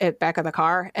I'm at back of the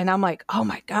car, and I'm like, oh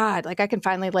my God, like, I can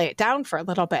finally lay it down for a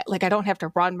little bit. Like, I don't have to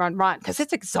run, because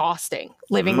it's exhausting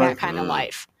living that kind of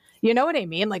life. You know what I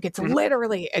mean? Like, it's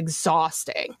literally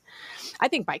exhausting. I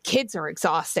think my kids are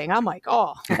exhausting. I'm like,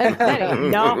 oh, that ain't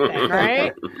nothing,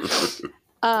 right?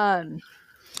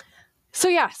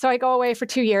 So I go away for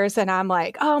 2 years, and I'm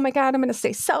like, oh my God, I'm going to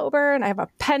stay sober. And I have a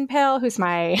pen pal who's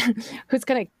going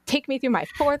to take me through my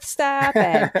 4th step.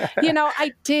 And, you know,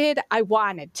 I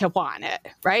wanted to want it.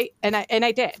 Right. And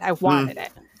I did, I wanted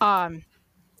it.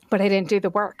 But I didn't do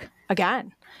the work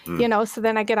again, you know? So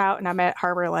then I get out and I'm at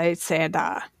Harbor Lights, and,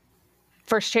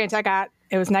 first chance I got,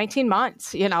 it was 19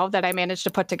 months, you know, that I managed to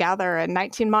put together in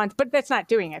 19 months, but that's not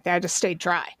doing it. I just stayed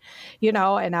dry, you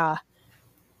know, and,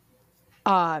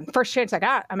 first chance I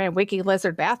got, I'm in a Wiki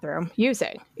Lizard bathroom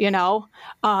using, you know,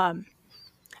 and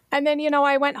then, you know,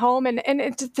 I went home, and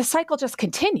the cycle just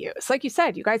continues. Like you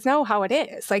said, you guys know how it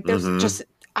is. Like, there's just,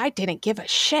 I didn't give a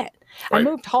shit. Right. I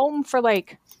moved home for,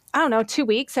 like, I don't know, 2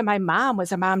 weeks, and my mom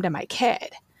was a mom to my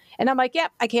kid. And I'm like,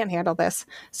 yep, I can't handle this.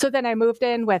 So then I moved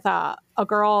in with a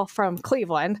girl from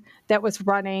Cleveland that was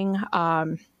running,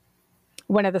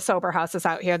 one of the sober houses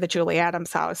out here, the Julie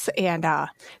Adams house. And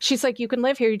she's like, you can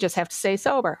live here. You just have to stay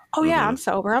sober. Oh, yeah, I'm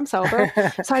sober.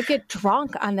 So I'd get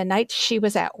drunk on the nights she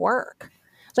was at work.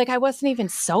 Like, I wasn't even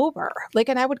sober. Like,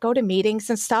 and I would go to meetings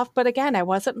and stuff. But again, I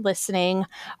wasn't listening.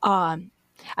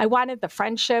 I wanted the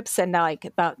friendships and like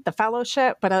the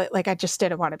fellowship, but I just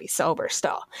didn't want to be sober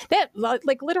still. That,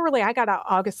 like, literally, I got out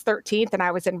August 13th and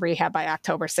I was in rehab by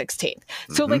October 16th.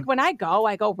 So like, when I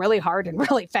go really hard and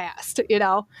really fast, you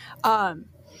know?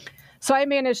 So I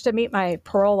managed to meet my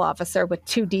parole officer with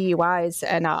 2 DUIs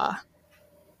and,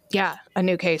 a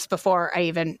new case before I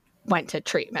even went to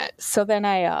treatment. So then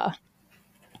I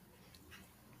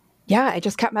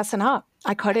just kept messing up.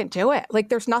 I couldn't do it. Like,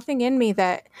 there's nothing in me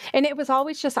that, and it was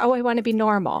always just, oh, I want to be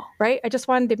normal, right? I just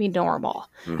wanted to be normal.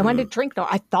 I wanted to drink.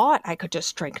 I thought I could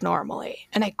just drink normally,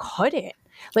 and I couldn't.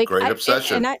 Like, great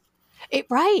obsession.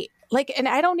 Right. Like, and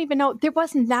I don't even know, there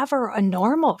was never a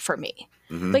normal for me.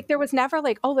 Like, there was never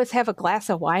like, oh, let's have a glass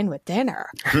of wine with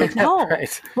dinner. Like, no,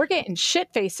 right. We're getting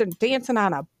shit-faced and dancing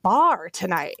on a bar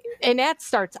tonight. And that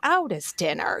starts out as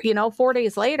dinner. You know, 4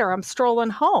 days later, I'm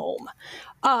strolling home.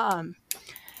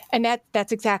 And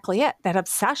that's exactly it. That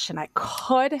obsession. I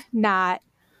could not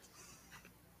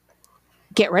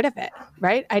get rid of it,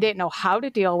 right? I didn't know how to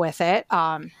deal with it.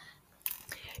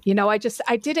 You know, I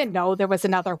didn't know there was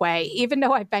another way. Even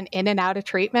though I've been in and out of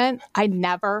treatment, I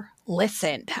never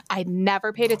listened. I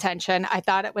never paid attention. I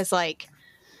thought it was like,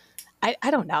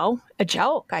 I don't know, a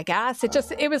joke, I guess.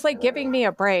 It was like giving me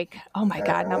a break. Oh my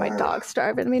God, now my dog's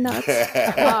driving me nuts.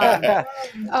 Not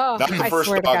the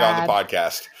first dog on the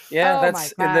podcast. Yeah, oh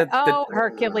that's my God.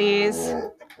 Hercules.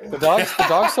 The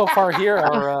dogs so far here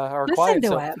are quiet.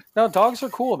 So him. no, dogs are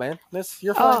cool, man.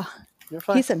 You're fine. You're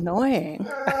fine. He's annoying.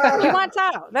 He wants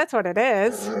out. That's what it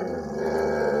is.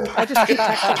 I just keep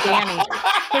texting Danny.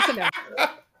 Listen to him.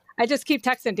 I just keep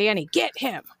texting Danny. Get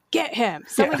him.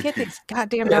 Someone get these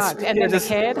goddamn dogs. And then the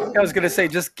kid. I was going to say,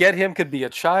 just get him. Could be a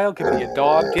child. Could be a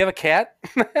dog. Do you have a cat?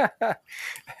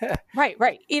 Right.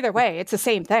 Either way, it's the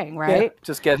same thing, right? Yeah,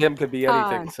 just get him. Could be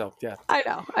anything. So yeah.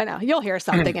 I know. You'll hear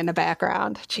something in the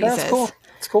background. Jesus. That's cool.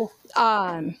 It's cool.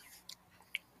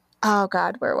 Oh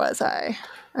God, where was I?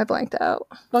 I blanked out.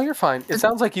 No, you're fine. It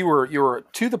sounds like you were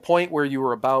to the point where you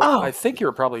were about. I think you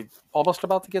were probably almost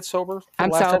about to get sober.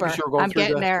 I'm sober. I'm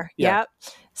getting there. Yeah. Yep.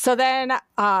 So then,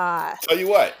 Tell you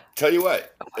what.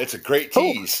 It's a great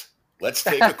tease. Let's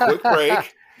take a quick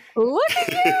break. Look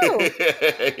at you.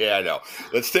 Yeah, I know.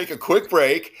 Let's take a quick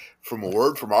break from a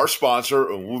word from our sponsor,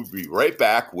 and we'll be right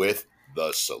back with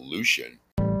the solution.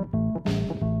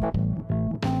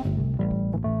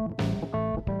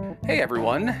 Hey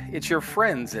everyone, it's your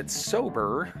friends at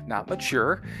Sober Not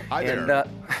Mature. Hi there.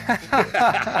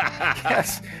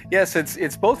 Yes,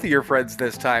 it's both of your friends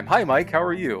this time. Hi Mike, how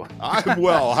are you? I'm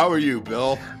well. How are you,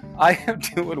 Bill? I am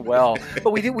doing well,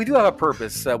 but we do have a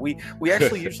purpose. We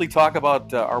actually usually talk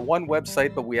about our one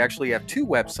website, but we actually have two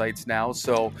websites now.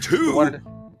 So two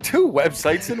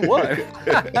websites in one.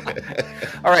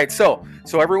 All right, so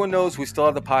everyone knows we still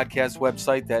have the podcast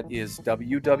website that is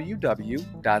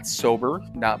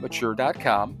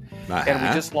www.SoberNotMature.com. And we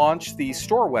just launched the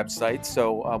store website,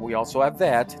 so we also have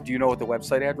that. Do you know what the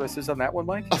website address is on that one,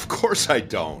 Mike? Of course I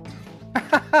don't.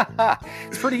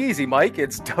 It's pretty easy, Mike.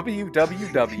 It's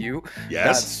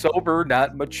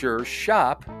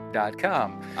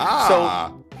www.SoberNotMatureShop.com.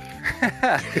 So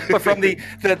but from the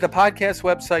podcast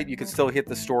website, you can still hit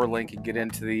the store link and get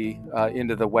into the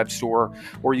web store,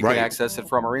 or you can access it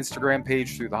from our Instagram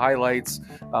page through the highlights.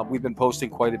 We've been posting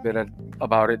quite a bit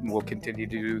about it, and we'll continue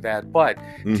to do that. But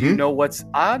do you know what's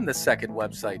on the second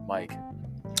website, Mike?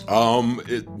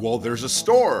 Well, there's a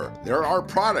store. There are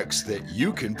products that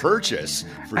you can purchase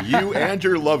for you and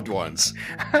your loved ones.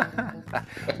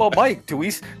 Well, Mike, do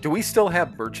we still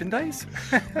have merchandise?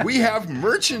 We have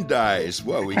merchandise.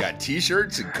 Well, we got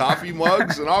T-shirts and coffee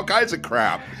mugs and all kinds of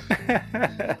crap.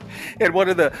 And one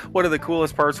of the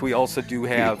coolest parts, we also do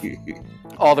have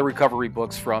all the recovery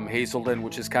books from Hazelden,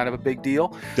 which is kind of a big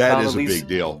deal. That is a big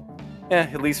deal. Yeah,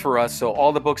 at least for us. So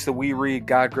all the books that we read,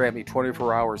 God Grant Me,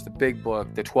 24 Hours, the Big Book,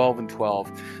 the 12 and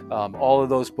 12, all of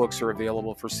those books are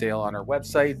available for sale on our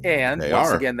website. And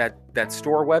again, that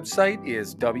store website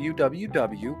is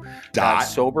www.sober.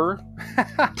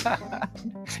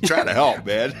 Trying to help,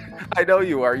 man. I know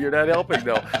you are. You're not helping,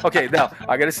 though. Okay, now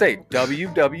I got to say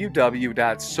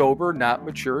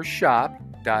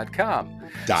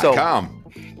www.SoberNotMatureShop.com.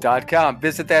 .com.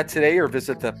 Visit that today, or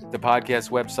visit the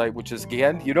podcast website, which is,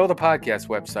 again, the podcast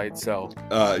website. So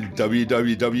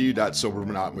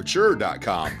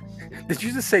www.SoberNotMature.com. Did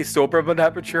you just say sober but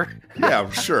not mature? Yeah,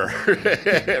 sure.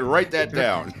 Write that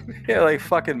down. Yeah, like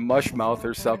fucking mush mouth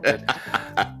or something.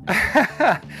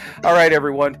 All right,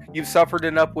 everyone. You've suffered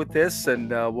enough with this,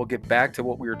 and we'll get back to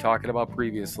what we were talking about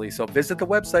previously. So visit the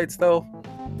websites, though.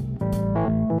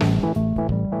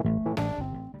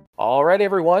 All right,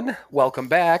 everyone, welcome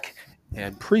back.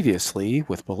 And previously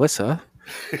with Melissa,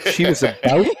 she was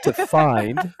about to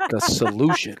find the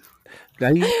solution.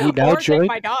 We now joined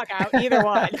my dog out, either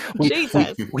one.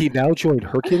 Jesus. We now joined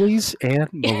Hercules and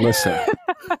Melissa.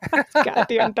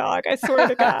 Goddamn dog! I swear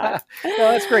to God.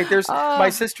 No, that's great. There's my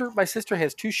sister. My sister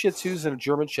has two Shih Tzus and a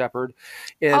German Shepherd,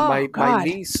 and my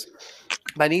niece.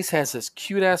 My niece has this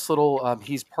cute ass little.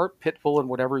 He's part pit bull and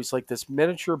whatever. He's like this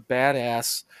miniature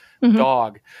badass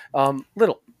dog,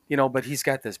 little, but he's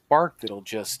got this bark that'll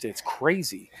it's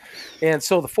crazy. And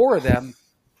so the four of them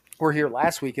were here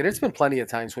last week, and it's been plenty of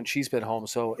times when she's been home.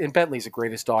 So, and Bentley's the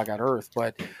greatest dog on earth,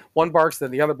 but one barks, then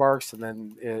the other barks, and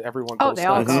then everyone goes. Oh, they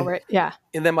all go over it. Yeah.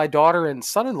 And then my daughter and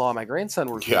son-in-law, my grandson,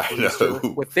 were here for Easter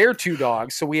with their two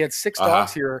dogs. So we had six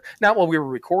dogs here, not while we were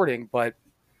recording, but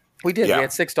we did. Yeah. We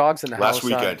had six dogs in the house. Last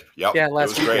weekend. Yep. Yeah,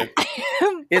 last weekend. Great.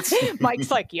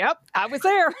 Mike's like, yep, I was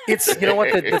there. You know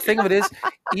what the thing of it is,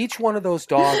 each one of those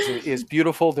dogs is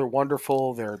beautiful. They're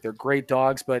wonderful. They're great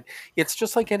dogs, but it's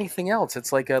just like anything else.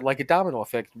 It's like a domino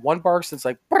effect. One barks, it's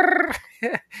like, oh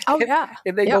yeah,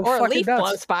 and they go or fucking a leaf nuts.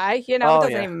 blows by. It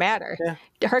doesn't even matter. Yeah.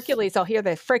 Hercules will hear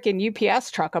the freaking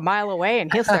UPS truck a mile away,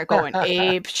 and he'll start going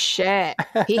ape shit.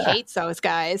 He hates those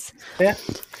guys. Yeah.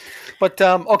 But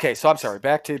okay, so I'm sorry.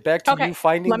 Back to you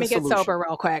finding let me the get solution. sober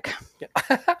real quick.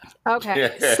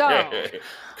 Okay, so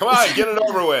come on, get it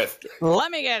over with.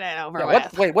 Let me get it over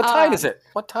with. What time is it?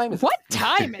 What time is What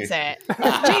time is it?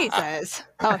 Jesus.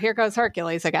 Oh, here goes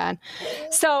Hercules again.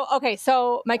 So, okay,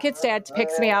 so my kid's dad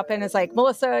picks me up and is like,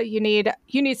 Melissa, you need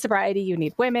sobriety, you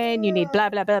need women, you need blah,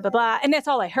 blah, blah, blah, blah. And that's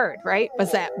all I heard, right?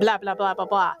 Was that blah, blah, blah, blah,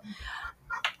 blah.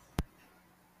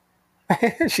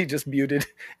 She just muted.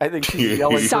 I think she's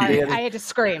yelling. Sorry, I had to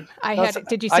scream.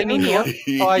 Did you see me mute?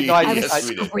 I was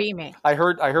screaming. I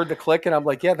heard the click, and I'm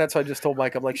like, yeah, that's what I just told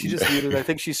Mike. I'm like, she just muted. I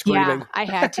think she's screaming. Yeah, I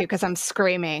had to because I'm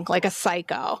screaming like a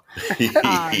psycho.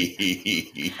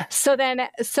 So then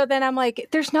I'm like,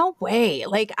 there's no way.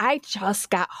 Like, I just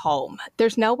got home.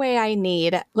 There's no way I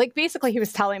need. Like, basically, he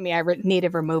was telling me I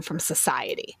needed removed from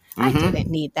society. I didn't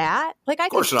need that. Like, I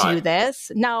could do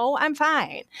this. No, I'm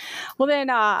fine. Well, then,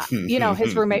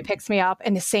 his roommate picks me up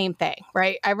and the same thing,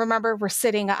 right? I remember we're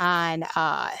sitting on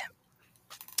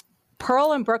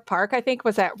Pearl and Brook Park, I think,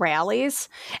 was at Rallies,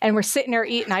 and we're sitting there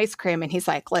eating ice cream, and he's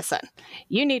like, listen,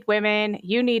 you need women,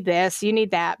 you need this, you need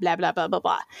that, blah, blah, blah, blah,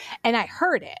 blah. And I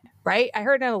heard it, right? I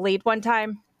heard in a lead one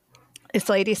time, this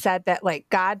lady said that, like,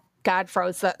 God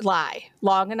froze the lie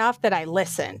long enough that I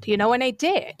listened, and I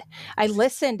did. I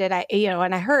listened and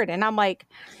and I heard, and I'm like,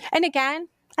 and again,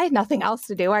 I had nothing else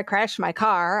to do. I crashed my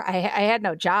car. I had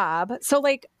no job. So,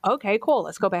 like, okay, cool.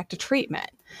 Let's go back to treatment.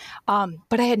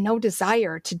 But I had no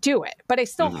desire to do it, but I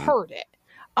still heard it.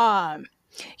 And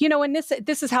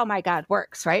this is how my God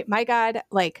works, right? My God,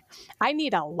 like, I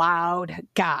need a loud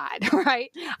God,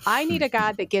 right? I need a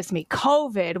God that gives me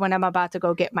COVID when I'm about to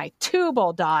go get my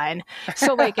tubal done.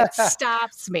 So, like, it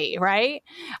stops me, right?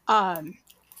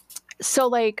 So,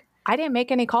 like, I didn't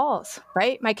make any calls,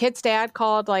 right? My kid's dad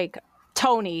called, like,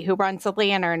 Tony, who runs the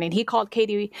Lantern, and he called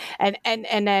Katie, and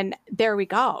then there we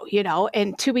go,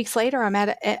 and 2 weeks later,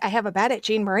 I have a bed at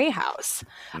Jean Marie House.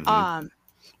 And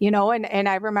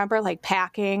I remember, like,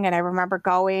 packing, and I remember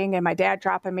going, and my dad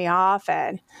dropping me off,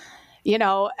 and,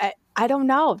 I don't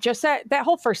know, just that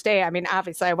whole first day. I mean,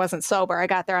 obviously I wasn't sober. I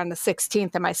got there on the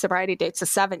 16th and my sobriety date's the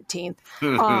 17th.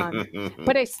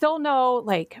 But I still know,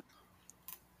 like,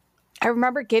 I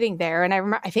remember getting there, and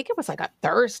I think it was like a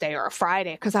Thursday or a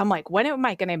Friday, because I'm like, when am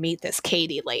I going to meet this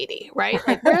Katie lady, right?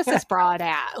 Like, where's this broad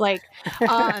at? Like,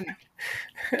 and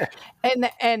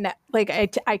like,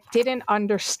 I didn't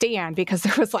understand, because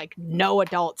there was, like, no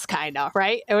adults, kind of,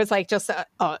 right? It was like just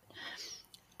a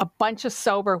bunch of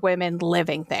sober women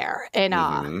living there, and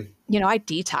I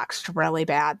detoxed really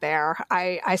bad there.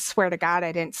 I swear to God,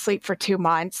 I didn't sleep for 2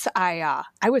 months. I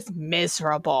was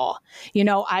miserable.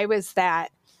 I was that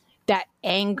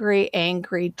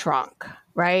angry drunk,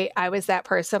 right? I was that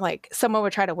person, like, someone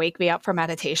would try to wake me up for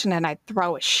meditation and I'd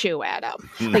throw a shoe at them.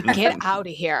 Like, get out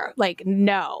of here. Like,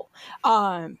 no.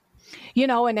 And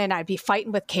then I'd be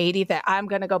fighting with Katie that I'm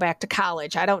going to go back to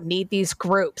college. I don't need these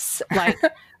groups. Like,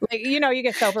 you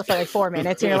get sober for like 4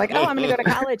 minutes and you're like, oh, I'm going to go to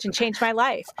college and change my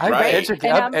life. I'm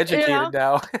educated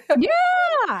now.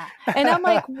 Yeah. And I'm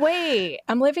like, wait,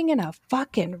 I'm living in a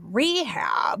fucking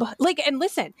rehab. Like, and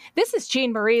listen, this is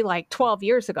Jean Marie like 12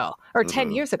 years ago or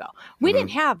 10 years ago. We didn't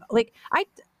have, like, I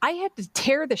had to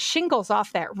tear the shingles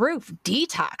off that roof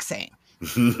detoxing.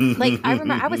 Like, I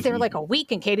remember I was there like a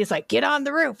week, and Katie's like, get on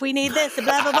the roof, we need this, and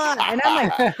blah, blah, blah. And I'm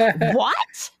like,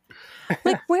 what?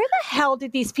 Like, where the hell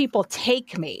did these people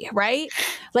take me, right?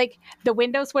 Like, the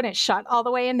windows wouldn't shut all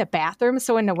the way in the bathroom.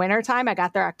 So in the wintertime, I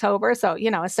got there October. So,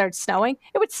 it started snowing.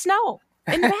 It would snow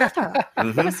in the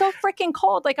bathroom. It was so freaking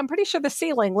cold. Like, I'm pretty sure the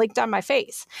ceiling leaked on my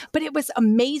face. But it was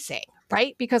amazing,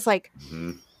 right? Because, like,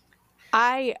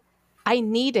 I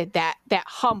needed that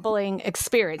humbling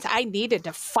experience. I needed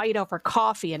to fight over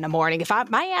coffee in the morning. If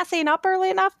my ass ain't up early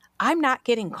enough, I'm not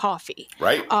getting coffee.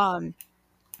 Right.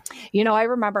 I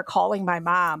remember calling my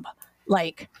mom,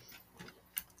 like,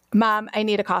 Mom, I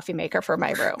need a coffee maker for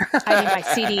my room. I need my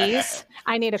CDs.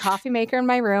 I need a coffee maker in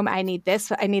my room. I need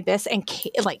this. I need this. And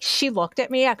she looked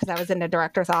at me because I was in the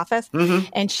director's office,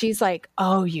 and she's like,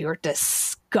 oh, you're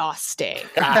disgusting.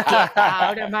 Get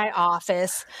out of my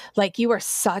office. Like, you are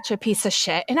such a piece of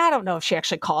shit. And I don't know if she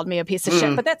actually called me a piece of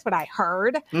shit, but that's what I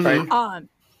heard. Right.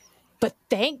 But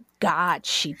thank God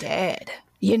she did.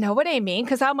 You know what I mean?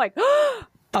 Because I'm like,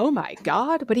 oh my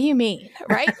God, what do you mean?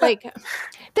 Right? Like,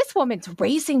 this woman's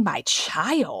raising my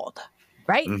child,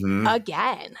 right?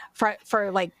 Again,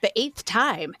 for like the 8th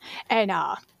time. And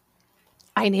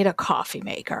I need a coffee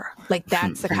maker. Like,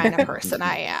 that's the kind of person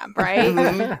I am, right?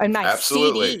 And my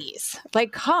CDs.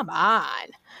 Like, come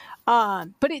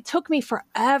on. But it took me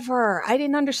forever. I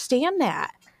didn't understand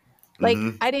that. Like,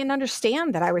 I didn't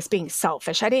understand that I was being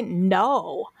selfish. I didn't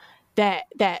know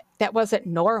that wasn't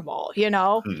normal, you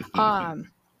know?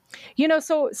 You know,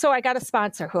 so I got a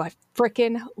sponsor who I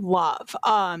freaking love.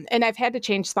 And I've had to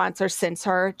change sponsors since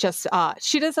her. Just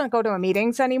she doesn't go to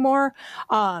meetings anymore.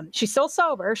 She's still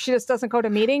sober. She just doesn't go to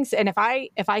meetings. And if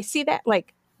I see that,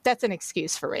 like, that's an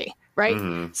excuse for me,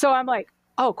 right? So I'm like,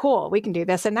 oh, cool, we can do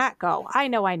this and not go. I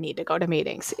know I need to go to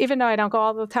meetings. Even though I don't go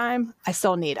all the time, I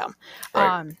still need them.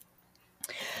 Right.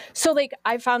 So like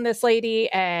I found this lady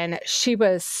and she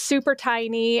was super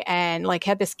tiny and like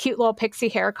had this cute little pixie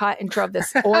haircut and drove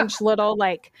this orange little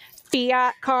like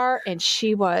Fiat car. And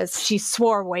she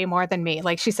swore way more than me.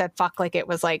 Like she said, fuck, like it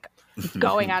was like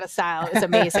going out of style. It was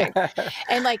amazing.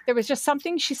 And like, there was just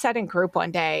something she said in group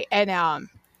one day. And,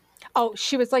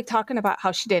 she was like talking about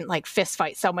how she didn't like fist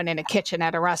fight someone in a kitchen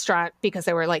at a restaurant because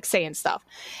they were like saying stuff.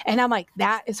 And I'm like,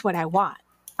 that is what I want.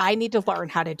 I need to learn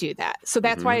how to do that. So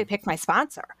that's why I picked my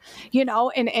sponsor, you know,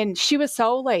 and she was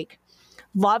so like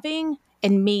loving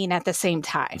and mean at the same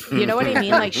time. You know what I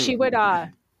mean? Like she would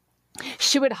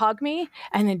hug me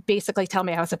and then basically tell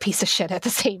me I was a piece of shit at the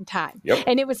same time. Yep.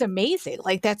 And it was amazing.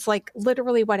 Like, that's like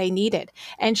literally what I needed.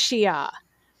 And she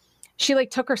like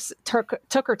took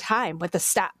her time with the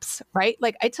steps, right?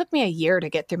 Like it took me a year to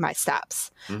get through my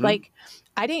steps. Like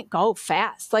I didn't go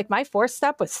fast. Like my 4th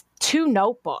step was 2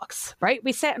 notebooks, right?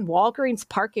 We sat in Walgreens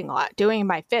parking lot doing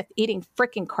my 5th, eating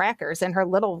freaking crackers in her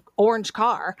little orange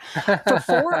car for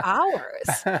 4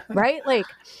 hours, right? Like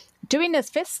doing this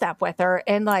 5th step with her.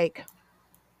 And like,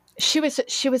 she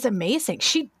was amazing.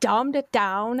 She dumbed it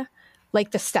down,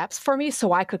 like the steps for me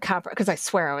so I could cover, because I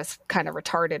swear I was kind of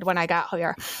retarded when I got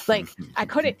here. Like I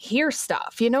couldn't hear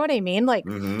stuff. You know what I mean? Like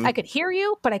I could hear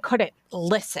you, but I couldn't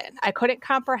listen. I couldn't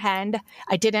comprehend.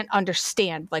 I didn't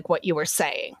understand like what you were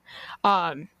saying.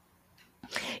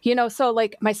 You know, so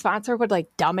like my sponsor would like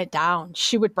dumb it down.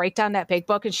 She would break down that big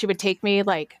book and she would take me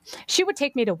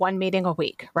to 1 meeting a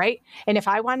week. Right. And if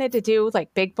I wanted to do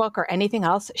like big book or anything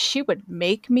else, she would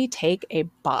make me take a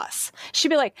bus. She'd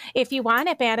be like, if you want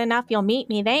it bad enough, you'll meet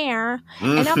me there.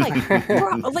 And I'm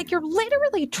like, you're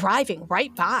literally driving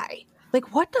right by.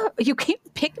 Like, what you can't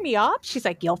pick me up? She's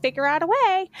like, you'll figure out a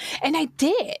way. And I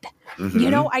did. You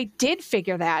know, I did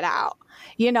figure that out.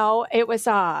 You know, it was,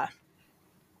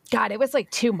 God, it was like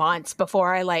 2 months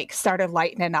before I like started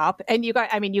lightening up. And you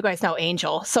guys know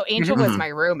Angel. So Angel was my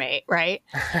roommate, right?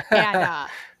 And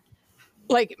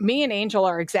like me and Angel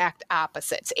are exact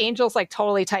opposites. Angel's like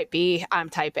totally type B. I'm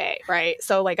type A, right?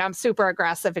 So like I'm super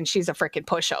aggressive and she's a freaking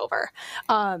pushover.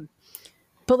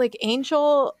 But like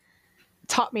Angel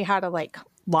taught me how to like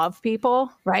love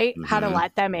people, right? How to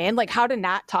let them in, like how to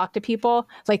not talk to people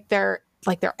like they're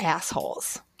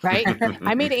assholes. Right.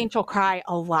 I made Angel cry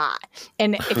a lot.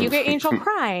 And if you get Angel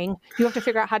crying, you have to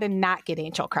figure out how to not get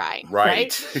Angel crying.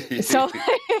 Right. So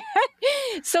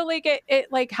like it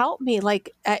like helped me.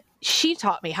 Like she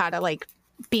taught me how to like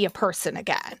be a person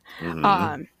again.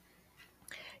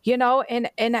 You know,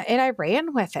 and I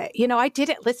ran with it. You know, I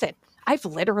didn't listen. I've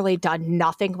literally done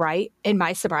nothing right in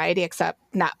my sobriety except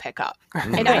not pick up.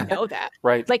 And I know that.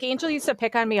 Right. Like Angel used to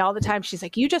pick on me all the time. She's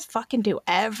like, you just fucking do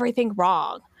everything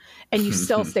wrong and you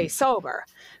still stay sober.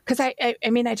 Because I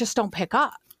mean, I just don't pick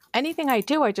up. Anything I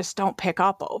do, I just don't pick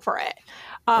up over it.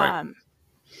 Right.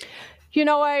 You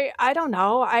know, I don't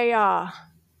know. I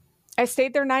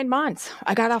stayed there 9 months.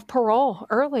 I got off parole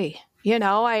early. You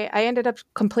know, I ended up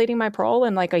completing my parole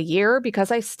in like a year because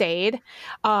I stayed.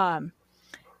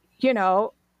 You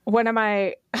know, one of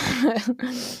my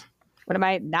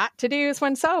not to do's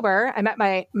when sober, I met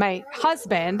my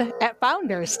husband at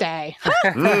Founders Day.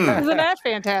 Isn't that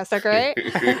fantastic, right?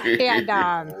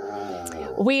 And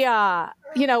we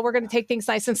you know, we're going to take things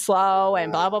nice and slow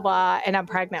and blah blah blah. And I'm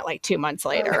pregnant like 2 months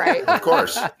later, right? Of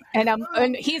course.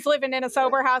 And he's living in a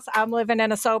sober house. I'm living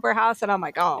in a sober house, and I'm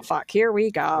like, oh fuck, here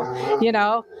we go, you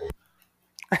know.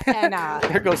 And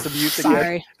there goes the mute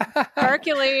again.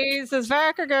 Hercules is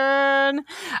back again.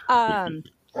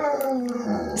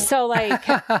 So like,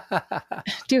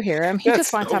 do you hear him? He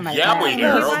just wants on my back. We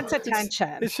hear him. He wants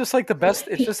attention. It's just like the best.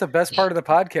 It's just the best part of the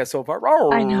podcast so far.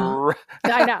 I know.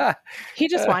 He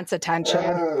just wants attention.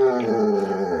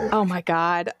 Oh my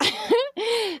god.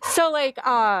 So like,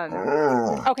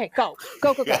 okay, go.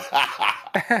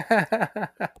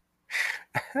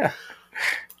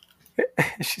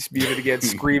 She's muted again,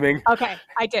 screaming. Okay,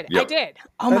 I did. Yep. I did.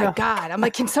 Oh my god! I'm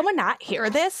like, can someone not hear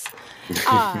this?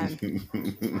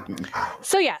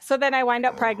 So then I wind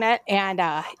up pregnant, and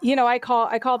you know, I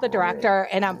call the director,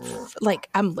 and I'm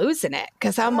losing it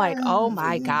because I'm like, oh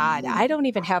my god, I don't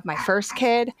even have my first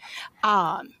kid.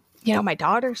 You know, my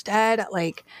daughter's dead.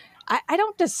 Like, I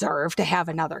don't deserve to have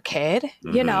another kid.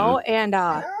 You know, and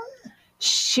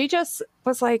she just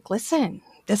was like, listen,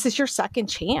 this is your second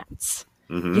chance,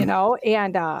 Mm-hmm. you know?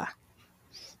 And I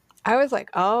was like,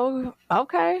 oh,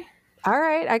 okay. All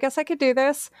right. I guess I could do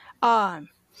this.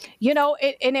 You know,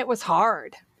 it was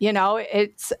hard, you know,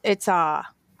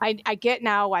 I get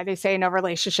now why they say no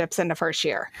relationships in the first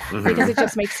year, because it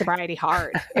just makes sobriety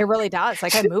hard. It really does.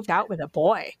 Like I moved out with a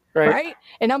boy, right?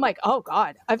 And I'm like, oh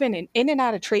God, I've been in and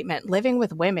out of treatment, living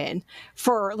with women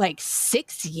for like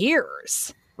 6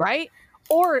 years, right?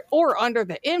 Or under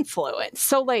the influence.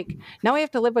 So like now I have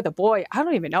to live with a boy. I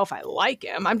don't even know if I like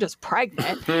him. I'm just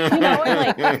pregnant, you know.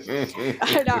 And like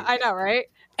I know, right?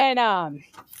 And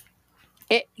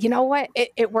it, you know what?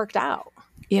 It worked out.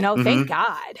 You know, thank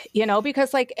God, you know,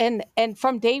 because like, and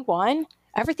from day one,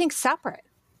 everything's separate.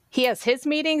 He has his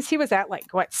meetings. He was at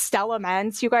like what Stella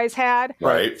Men's you guys had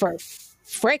for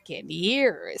freaking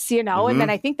years, you know, and then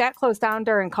I think that closed down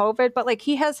during COVID, but like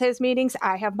he has his meetings.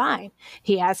 I have mine.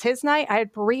 He has his night. I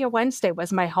had Berea Wednesday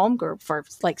was my home group for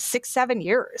like 6-7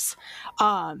 years.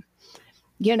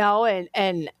 You know,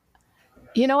 and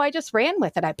you know, I just ran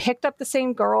with it. I picked up the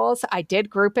same girls. I did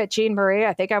group at Jean Marie.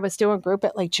 I think I was doing group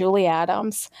at like Julie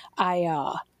Adams.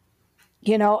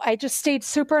 You know, I just stayed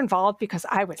super involved because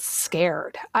I was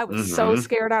scared. I was so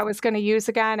scared I was going to use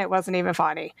again. It wasn't even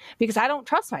funny because I don't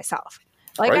trust myself.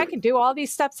 Like I can do all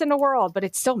these steps in the world, but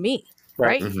it's still me.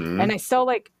 Right. And I still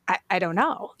like, I don't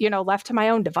know, you know, left to my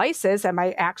own devices.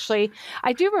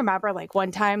 I do remember like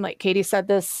one time, like Katie said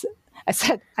this, I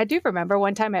said, I do remember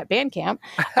one time at band camp.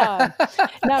 No,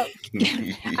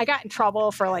 I got in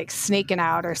trouble for like sneaking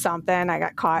out or something. I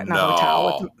got caught in a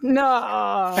hotel.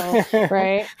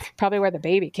 Right? Probably where the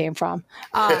baby came from.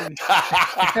 But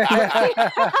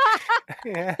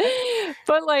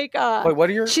like, wait, what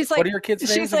are your kids'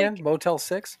 names again? Like, Motel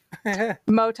 6?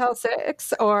 Motel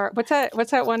 6, or what's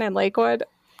that one in Lakewood?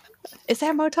 Is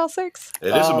that Motel 6? It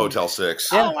is a Motel 6.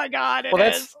 Yeah. Oh my God!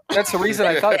 That's the reason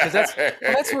I thought, because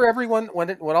that's where everyone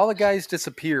when all the guys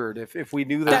disappeared. If we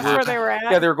knew that's where they were at.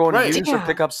 Yeah, they were going to use or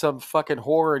pick up some fucking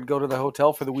whore and go to the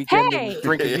hotel for the weekend and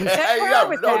drink and use.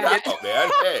 No doubt,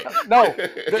 man. Hey.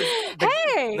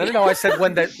 No. I said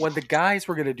when the guys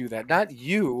were going to do that, not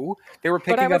you. They were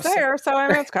picking up. But I was there, so I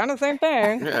mean, it's kind of the same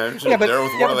thing. But there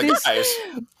with one of the guys.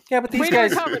 Yeah, but these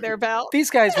guys cover their belt. These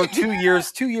guys were 2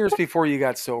 years before you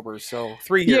got sober, so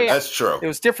 3 years. Yeah. That's true. It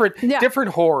was different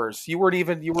whores. You weren't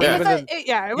even it wasn't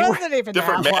even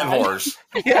different man whores.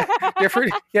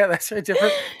 Different. Yeah, that's right.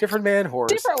 Different man whores.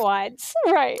 Different ones,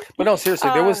 right? But no, seriously,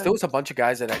 there was a bunch of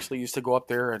guys that actually used to go up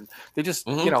there and they just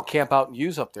camp out and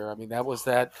use up there. I mean, that was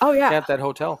that. Oh yeah, at that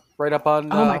hotel right up on.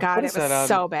 Oh my God, it was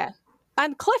so bad.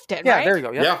 On Clifton, yeah, right? there you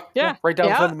go. Yeah. Right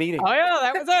down from the meeting. Oh yeah,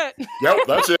 that was it. Yep,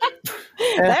 that's it.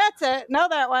 That's it. Know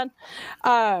that one.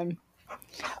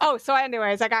 So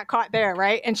anyways, I got caught there,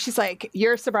 right? And she's like,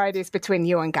 your sobriety is between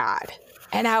you and God.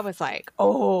 And I was like,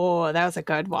 oh, that was a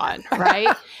good one,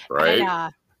 right? Right.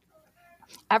 And,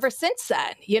 ever since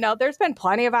then, you know, there's been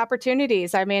plenty of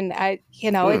opportunities. I mean,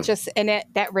 it just, and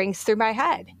that rings through my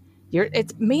head.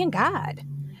 It's me and God,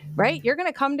 right? You're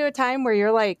going to come to a time where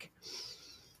you're like,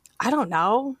 I don't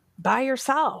know, by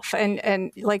yourself.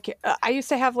 And like, I used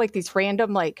to have like these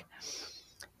random, like,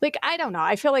 I don't know.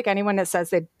 I feel like anyone that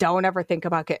says they don't ever think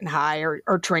about getting high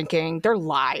or drinking, they're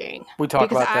lying. We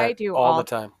talk about that I do all the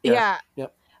time. Yeah.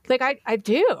 Yep. Like I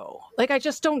do. Like, I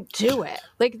just don't do it.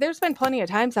 Like, there's been plenty of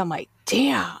times I'm like,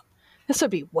 damn, this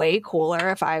would be way cooler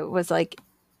if I was like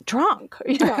drunk,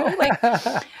 you know? Like,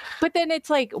 but then it's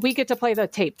like, we get to play the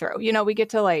tape through, you know, we get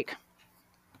to like,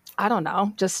 I don't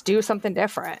know, just do something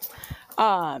different.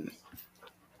 But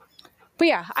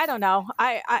yeah, I don't know.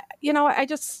 I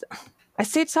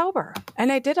stayed sober and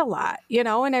I did a lot, you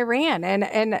know, and I ran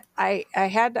and I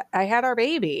had our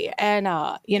baby and,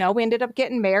 you know, we ended up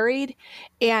getting married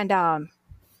and, I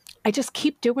just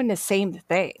keep doing the same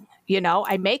thing. You know,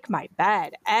 I make my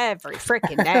bed every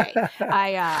freaking day.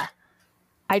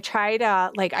 I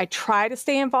try to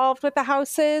stay involved with the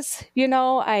houses, you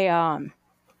know,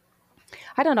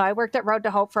 I don't know. I worked at Road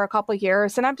to Hope for a couple of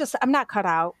years and I'm not cut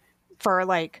out for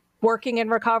like working in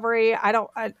recovery. I don't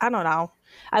know.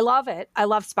 I love it. I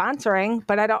love sponsoring,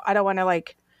 but I don't want to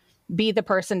like be the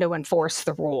person to enforce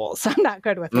the rules. I'm not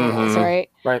good with rules. Right.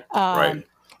 Right.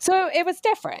 So it was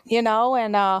different, you know,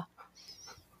 and,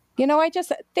 you know, I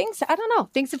don't know.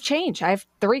 Things have changed. I have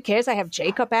 3 kids. I have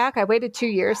Jacob back. I waited 2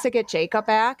 years to get Jacob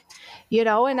back, you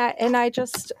know, and I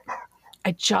just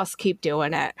keep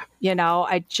doing it. You know,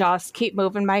 I just keep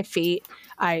moving my feet.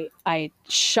 I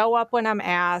show up when I'm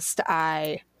asked.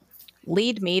 I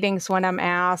lead meetings when I'm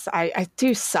asked. I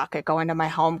do suck at going to my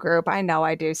home group. I know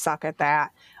I do suck at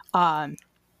that.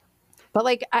 But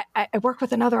like, I work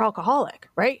with another alcoholic,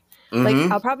 right? Like,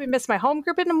 I'll probably miss my home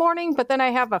group in the morning, but then I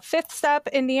have a fifth step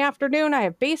in the afternoon. I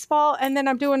have baseball, and then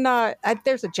I'm doing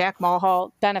there's a Jack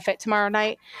Mulhall benefit tomorrow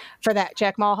night for that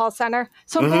Jack Mulhall Center.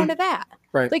 So I'm going to that.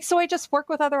 Right. Like, so I just work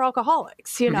with other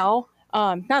alcoholics, you know?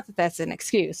 Not that that's an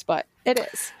excuse, but it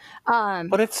is.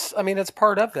 But it's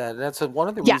part of that. That's one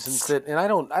of the reasons that, and I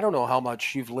don't know how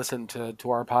much you've listened to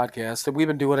our podcast, and we've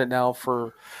been doing it now for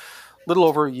a little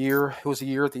over a year. It was a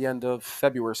year at the end of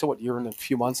February. So what, year and a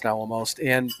few months now almost.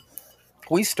 And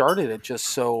we started it just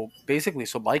so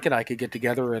Mike and I could get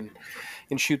together and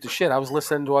shoot the shit. I was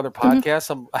listening to other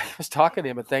podcasts. I was talking to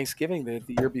him at Thanksgiving the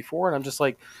year before, and I'm just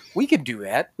like, we can do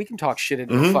that. We can talk shit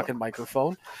into a fucking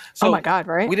microphone. So oh my God,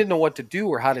 right? We didn't know what to do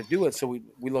or how to do it, so we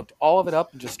looked all of it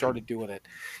up and just started doing it.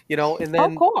 You know, and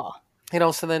then cool. You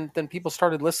know, so then people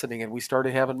started listening, and we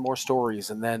started having more stories,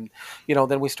 and then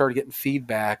we started getting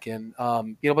feedback, and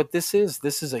but this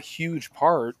is a huge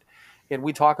part. And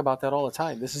we talk about that all the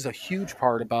time. This is a huge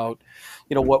part about,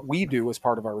 what we do as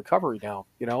part of our recovery now,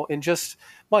 and just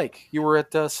Mike, you were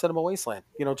at Cinema Wasteland,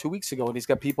 2 weeks ago, and he's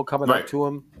got people coming up to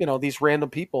him, these random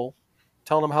people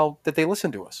telling him that they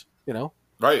listen to us,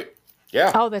 Right.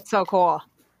 Yeah. Oh, that's so cool.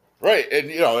 Right. And,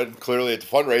 and clearly at the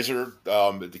fundraiser,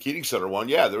 at the Keating Center one,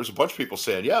 there was a bunch of people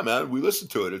saying, yeah, man, we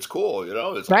listened to it. It's cool.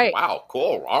 It's like, wow,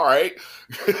 cool. All right.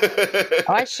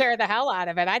 I share the hell out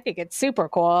of it. I think it's super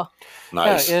cool.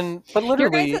 Nice. Yeah, but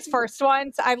literally your guys' first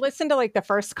ones, I listened to like the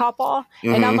first couple,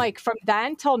 and I'm like, from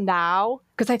then till now,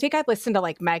 because I think I listened to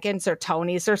like Megan's or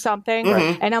Tony's or something,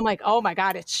 and I'm like, oh my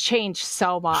God, it's changed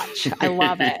so much. I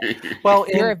love it. Well,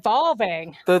 you're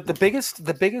evolving. The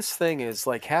biggest thing is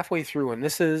like halfway through, and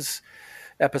this is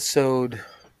episode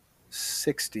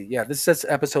 60. Yeah, this is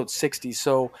episode 60.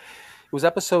 So it was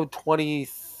episode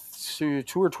 22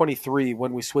 or 23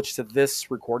 when we switched to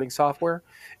this recording software,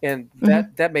 and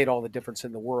that made all the difference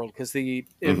in the world, because the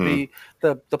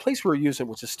place we were using,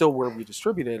 which is still where we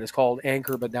distribute it, is called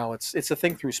Anchor, but now it's a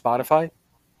thing through Spotify,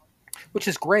 which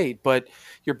is great, but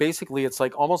it's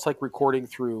like almost like recording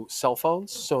through cell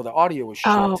phones, so the audio is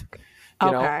shit.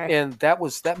 And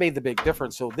that made the big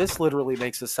difference. So this literally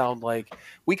makes it sound like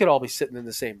we could all be sitting in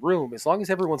the same room, as long as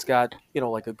everyone's got,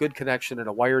 like a good connection and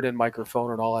a wired in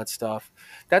microphone and all that stuff.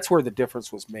 That's where the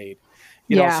difference was made.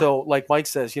 You know, so like Mike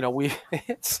says,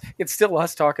 it's still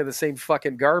us talking the same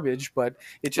fucking garbage, but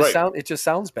it just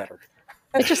sounds better.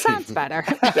 It just sounds better.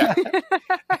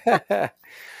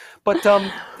 But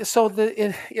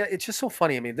it's just so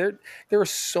funny. I mean, there are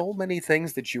so many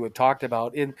things that you had talked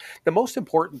about, and the most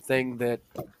important thing that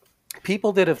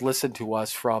people that have listened to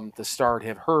us from the start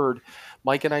have heard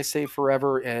Mike and I say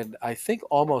forever, and I think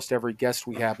almost every guest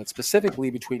we have, but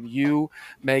specifically between you,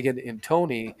 Megan, and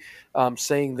Tony,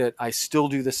 saying that I still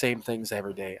do the same things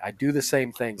every day. I do the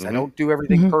same things. I don't do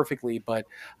everything perfectly, but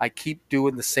I keep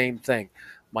doing the same thing.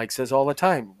 Mike says all the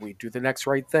time, we do the next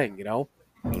right thing,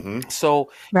 So,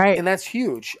 and that's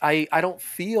huge. I don't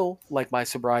feel like my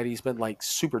sobriety's been like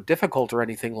super difficult or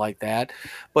anything like that,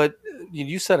 but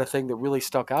you said a thing that really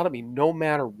stuck out at me. No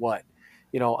matter what,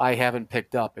 I haven't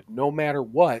picked up, and no matter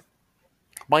what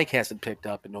Mike hasn't picked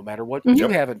up, and no matter what you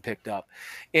haven't picked up.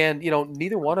 And,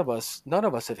 none of us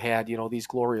have had, these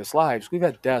glorious lives. We've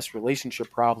had deaths,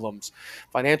 relationship problems,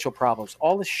 financial problems,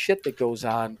 all the shit that goes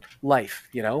on life,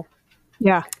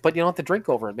 Yeah. But you don't have to drink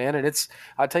over it, man. And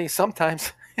I'll tell you,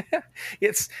 sometimes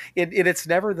it's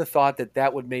never the thought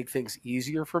that would make things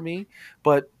easier for me.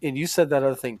 And you said that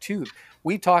other thing too.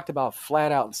 We talked about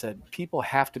flat out and said, people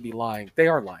have to be lying. They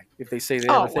are lying if they say they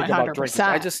ever think about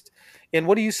drinking. And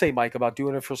what do you say, Mike, about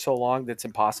doing it for so long that's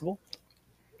impossible?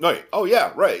 Right. Oh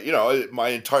yeah. Right. My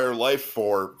entire life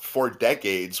for 4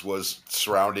 decades was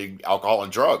surrounding alcohol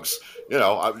and drugs.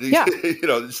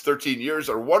 These 13 years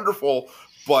are wonderful.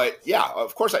 But yeah,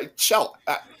 of course, I smell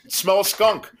a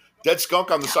skunk, dead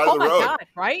skunk on the side of the road. Oh my God,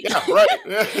 right? Yeah,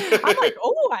 right. I'm like,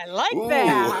 oh, I like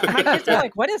that. My kids are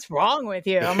like, what is wrong with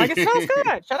you? I'm like, it smells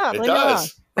good. Shut up. It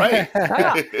does. Right.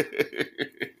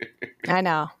 I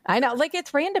know. Like,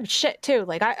 it's random shit too.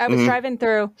 Like I was driving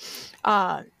through,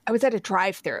 I was at a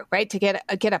drive-through, right, to get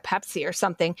a Pepsi or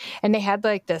something, and they had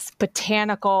like this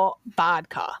botanical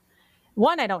vodka.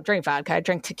 1, I don't drink vodka. I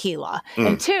drink tequila.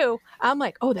 And 2, I'm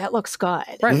like, oh, that looks good.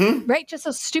 Right? Just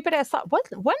a stupid ass thought. What?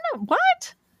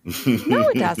 No,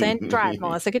 it doesn't. Drive,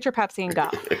 Melissa. Get your Pepsi and go.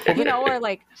 Or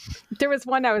like, there was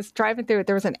one I was driving through.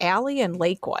 There was an alley in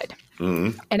Lakewood.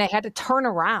 And I had to turn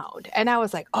around. And I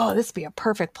was like, oh, this would be a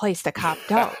perfect place to cop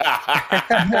dope.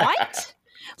 What?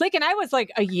 Like, and I was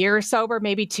like a year sober,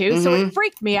 maybe 2. So it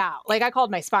freaked me out. Like, I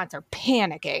called my sponsor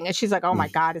panicking, and she's like, "Oh my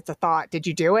God, it's a thought. Did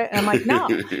you do it?" And I'm like, "No."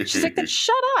 She's like, "Then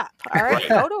shut up. All right,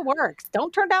 go to work.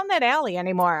 Don't turn down that alley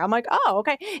anymore." I'm like, "Oh,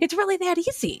 okay. It's really that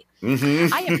easy."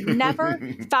 I have never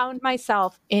found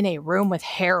myself in a room with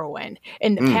heroin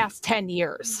in the past 10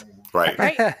 years. Right.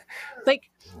 Like,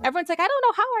 everyone's like, "I don't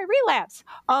know how I relapsed."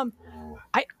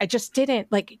 I just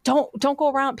didn't. Like, don't go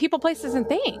around people, places, and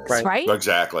things, right?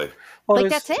 Exactly. Well,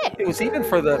 like, that's it. It was even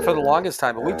for the longest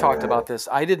time, but we talked about this.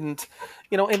 I didn't,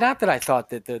 and not that I thought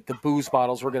that the booze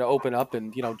bottles were going to open up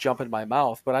and, jump in my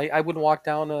mouth, but I wouldn't walk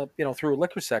down, through a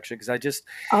liquor section because I just,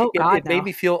 it made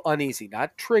me feel uneasy,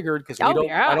 not triggered because I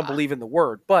don't believe in the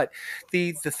word. But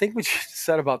the thing which you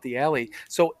said about the alley,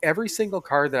 so every single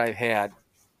car that I've had,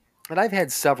 and I've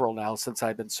had several now since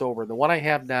I've been sober. The one I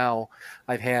have now,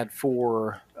 I've had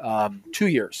for 2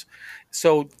 years.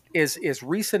 So as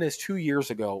recent as 2 years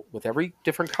ago, with every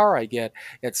different car I get,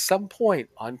 at some point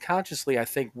unconsciously, I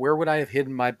think, where would I have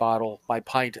hidden my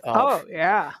pint of? Oh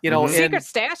yeah, secret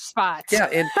stash spots. Yeah,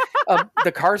 and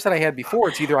the cars that I had before,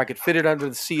 it's either I could fit it under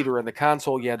the seat or in the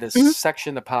console. You had this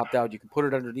section that popped out. You could put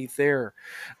it underneath there.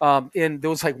 And there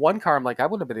was like one car. I'm like, I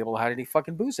wouldn't have been able to hide any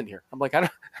fucking booze in here. I'm like, I don't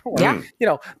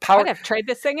power. I'd have trade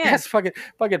this thing in. Yes, fucking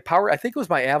power. I think it was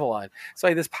my Avalon. So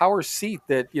I had this power seat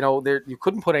that there you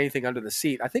couldn't put anything under the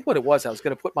seat. I think what it was, I was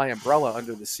going to put my umbrella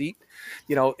under the seat,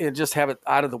 and just have it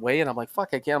out of the way. And I'm like, fuck,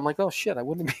 I can't. I'm like, oh shit, I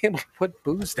wouldn't be able to put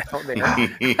booze down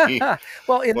there.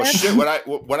 Well, shit.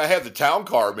 When I had the town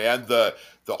car, man, the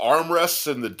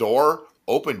armrests and the door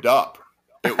opened up.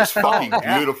 It was fucking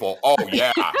beautiful. Oh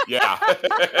yeah.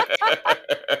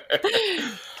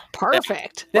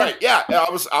 Perfect. Right. Yeah.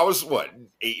 I was what,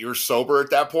 8 years sober at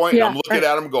that point? Yeah. And I'm looking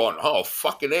at him going, oh,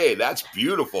 fucking A, that's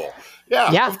beautiful.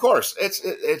 Yeah. Of course.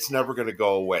 It's never going to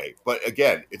go away. But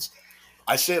again,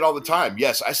 I say it all the time.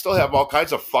 Yes, I still have all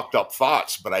kinds of fucked up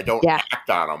thoughts, but I don't act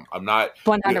on them. I'm not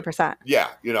 100%.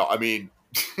 I mean,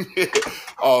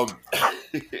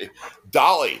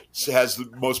 Dolly has the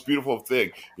most beautiful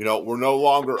thing. We're no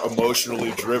longer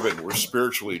emotionally driven. We're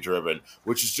spiritually driven,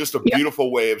 which is just a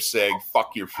beautiful way of saying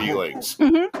fuck your feelings.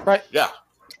 Right. Yeah.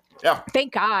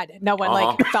 Thank God no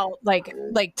one felt like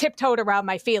tiptoed around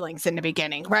my feelings in the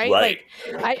beginning, right? Like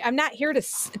I'm not here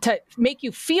to make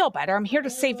you feel better. I'm here to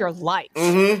save your life,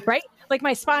 right? Like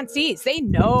my sponsees, they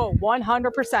know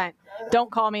 100%.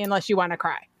 Don't call me unless you want to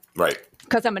cry. Right.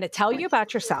 Because I'm going to tell you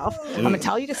about yourself. I'm going to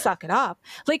tell you to suck it up.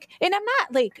 And I'm not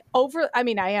I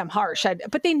mean, I am harsh,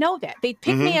 but they know that. They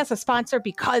pick me as a sponsor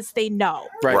because they know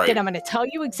that I'm going to tell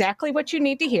you exactly what you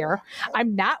need to hear.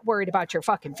 I'm not worried about your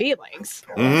fucking feelings.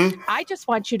 I just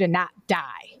want you to not die.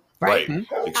 Right?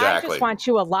 Exactly. I just want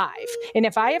you alive. And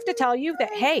if I have to tell you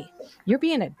that, hey, you're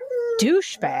being a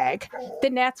douchebag,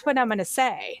 then that's what I'm going to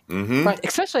say. Right?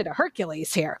 Especially to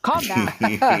Hercules here. Calm down.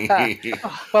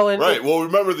 Well,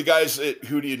 remember the guys at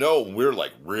Who Do You Know? We were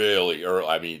like really early.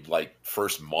 I mean, like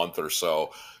first month or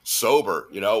so sober,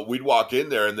 we'd walk in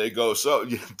there and they go, so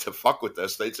to fuck with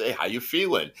us, they'd say, how you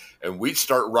feeling? And we'd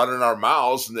start running our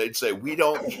mouths and they'd say, we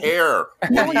don't care.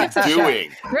 What are you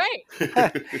doing? Right.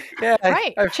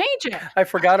 Change it. I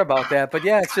forgot about that. But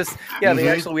it's just,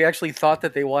 we actually thought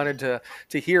that they wanted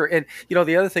to hear. And,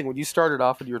 the other thing, when you started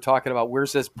off and you were talking about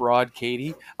where's this broad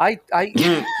Katie, I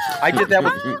did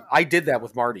that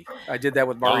with Marty. I did that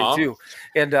with Marty too.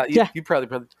 And you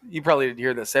probably didn't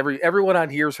hear this. Everyone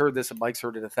on here's heard this and Mike's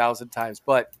heard it 1,000 times.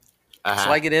 But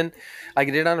so I get in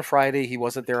on a Friday. He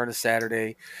wasn't there on a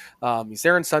Saturday. He's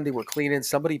there on Sunday. We're cleaning.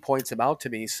 Somebody points him out to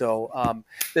me. So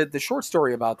the short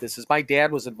story about this is my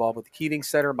dad was involved with the Keating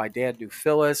Center. My dad knew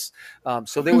Phyllis.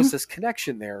 So there was this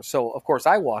connection there. So of course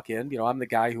I walk in, I'm the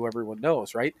guy who everyone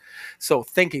knows, right? So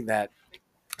thinking that.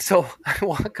 So I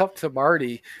walk up to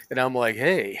Marty and I'm like,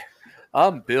 hey,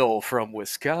 I'm Bill from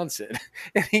Wisconsin.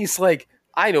 And he's like,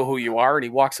 I know who you are. And he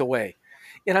walks away.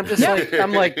 And I'm just like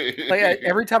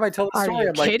every time I tell the story,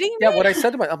 I'm like, what I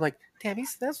said to him, I'm like, damn,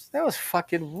 that was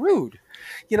fucking rude,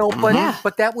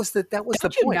 but that was the point.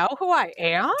 Don't you know who I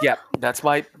am? Yeah, that's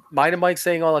mine and Mike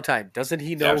saying all the time. Doesn't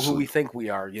he know who we think we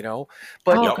are?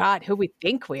 But God, who we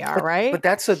think we are, right? But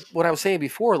that's what I was saying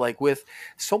before. Like with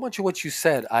so much of what you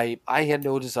said, I had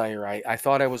no desire. I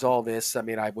thought I was all this. I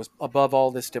mean, I was above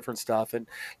all this different stuff, and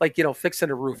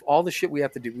fixing a roof, all the shit we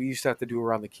have to do. We used to have to do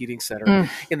around the Keating Center,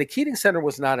 and the Keating Center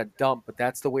was not a dump, but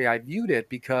that's the way I viewed it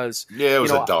because it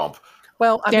was a dump.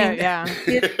 Well, I mean,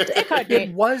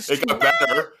 it was. It got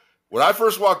better. When I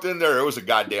first walked in there, it was a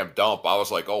goddamn dump. I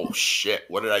was like, "Oh shit,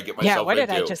 what did I get myself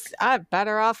into?" I'm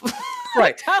better off.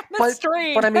 right down the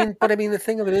street. But I mean, the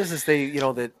thing of it is they,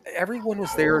 that everyone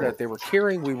was there, that they were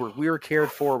caring. We were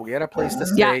cared for. We had a place to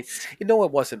stay. Yes. It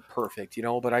wasn't perfect,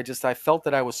 but I felt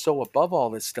that I was so above all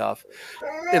this stuff.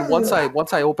 And once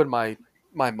I opened my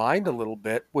mind a little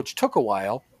bit, which took a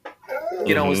while,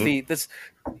 was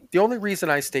the only reason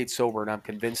I stayed sober, and I'm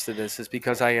convinced of this, is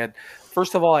because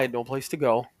first of all, I had no place to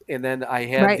go. And then I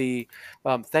had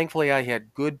thankfully I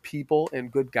had good people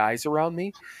and good guys around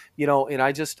me, and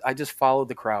I just followed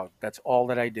the crowd. That's all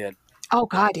that I did. Oh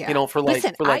God. Yeah. For like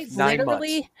 9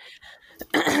 months.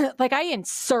 Like I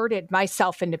inserted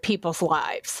myself into people's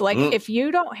lives. Like if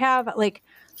you don't have like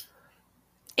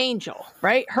Angel,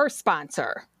 right? Her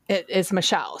sponsor is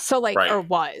Michelle. So or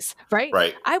was, right?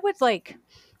 Right. I would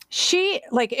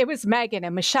it was Megan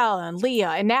and Michelle and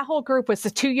Leah, and that whole group was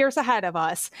 2 years ahead of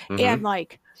us. And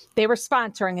they were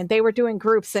sponsoring and they were doing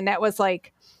groups, and that was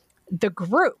the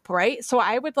group, right? So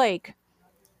I would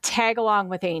tag along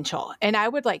with Angel, and I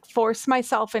would force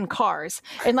myself in cars,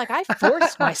 and I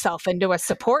forced myself into a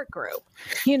support group,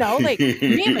 me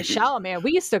and Michelle, man,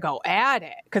 we used to go at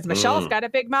it because Michelle's got a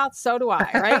big mouth, so do I,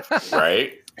 right?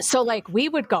 Right. So we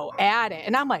would go at it,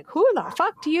 and I'm like, who the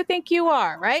fuck do you think you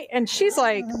are, right? And she's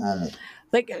like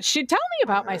she'd tell me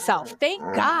about myself. Thank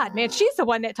God, man. She's the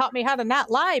one that taught me how to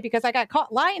not lie, because I got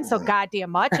caught lying so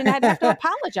goddamn much and I'd have to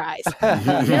apologize.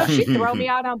 She'd throw me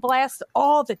out on blast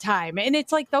all the time. And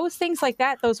it's those things like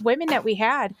that, those women that we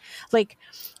had,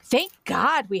 thank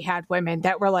God we had women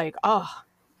that were oh,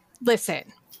 listen,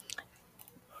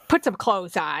 put some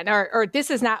clothes on, or this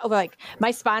is not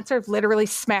my sponsor literally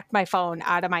smacked my phone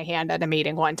out of my hand at a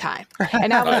meeting one time.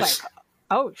 And I was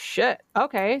oh shit.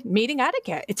 Okay. Meeting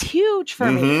etiquette. It's huge for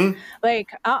me.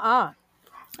 I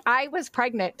was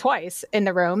pregnant twice in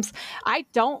the rooms. I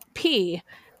don't pee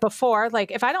before,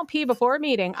 if I don't pee before a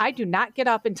meeting, I do not get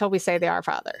up until we say the Our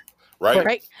Father.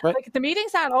 Right. The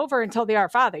meeting's not over until the Our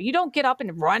Father. You don't get up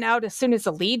and run out as soon as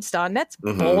the lead's done. That's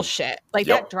bullshit.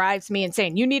 That drives me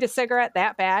insane. You need a cigarette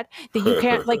that bad that you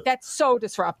can't, that's so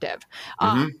disruptive.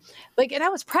 And I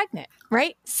was pregnant,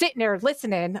 right? Sitting there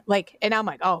listening, and I'm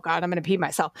oh God, I'm going to pee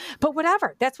myself. But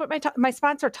whatever. That's what my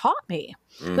sponsor taught me.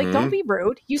 Don't be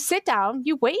rude. You sit down,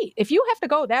 you wait. If you have to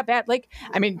go that bad,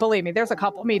 believe me, there's a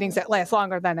couple meetings that last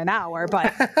longer than an hour,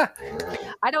 but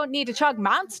I don't need to chug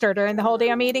Monster during the whole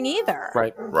damn meeting either.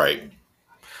 Right.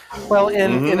 Well,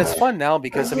 and it's fun now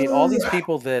because all these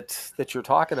people that you're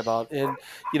talking about, and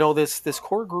this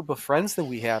core group of friends that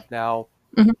we have now,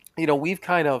 we've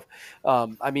kind of,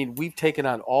 we've taken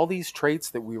on all these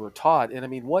traits that we were taught,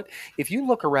 and what if you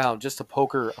look around just a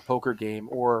poker game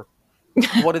or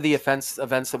one of the events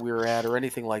that we were at or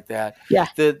anything like that,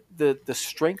 the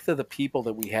strength of the people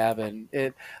that we have,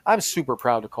 and I'm super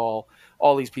proud to call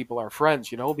all these people our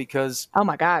friends, because oh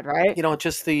my God, right?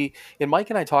 And Mike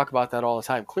and I talk about that all the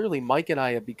time. Clearly, Mike and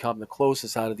I have become the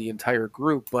closest out of the entire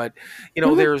group, but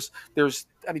there's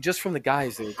just from the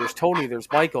guys there's Tony,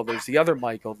 there's Michael, there's the other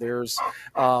Michael, there's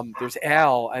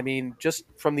Al. Just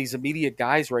from these immediate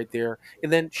guys right there,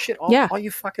 and then all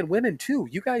you fucking women too.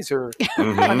 You guys are,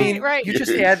 right. You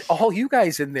just add all you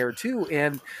guys in there too,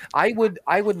 and I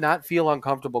would not feel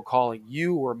uncomfortable calling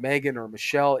you or Megan or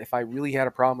Michelle if I really had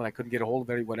a problem and I couldn't get a hold of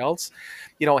anyone else.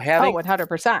 Having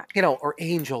 100%. Or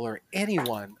Angel or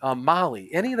anyone, Molly,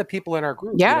 any of the people in our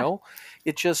group.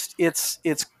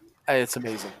 It's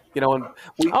amazing, and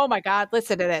oh my God,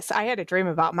 listen to this. I had a dream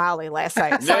about Molly last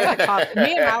night. So me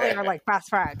and Molly are best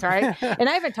friends, right? And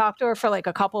I haven't talked to her for a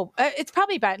couple, it's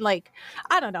probably been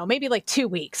I don't know, maybe 2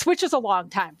 weeks, which is a long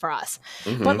time for us.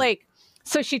 But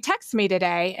so she texts me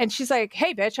today and she's like,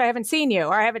 hey bitch, I haven't seen you,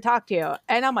 or I haven't talked to you.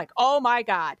 And I'm oh my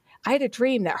God. I had a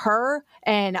dream that her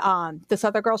and this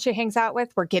other girl she hangs out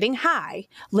with were getting high,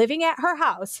 living at her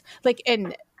house,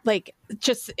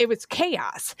 it was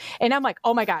chaos. And I'm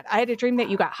oh my God, I had a dream that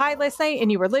you got high last night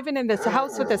and you were living in this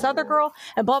house with this other girl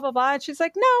and blah, blah, blah. And she's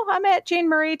like, no, I'm at Jean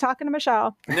Marie talking to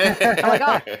Michelle. I'm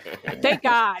oh, thank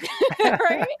God.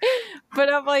 Right?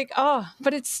 But I'm oh,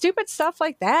 but it's stupid stuff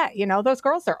like that. Those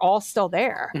girls are all still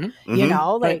there,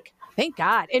 Right. Thank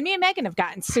God. And me and Megan have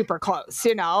gotten super close,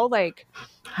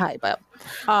 hi, but,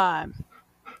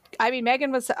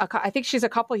 Megan was, I think she's a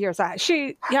couple years ahead.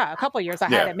 A couple years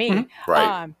ahead of me.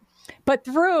 Right. But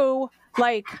through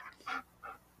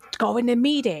going to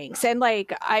meetings and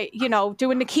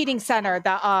doing the Keating Center,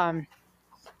 the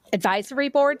advisory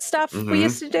board stuff we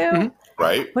used to do.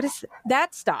 Right. What is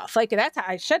that stuff? I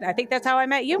think that's how I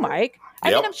met you, Mike.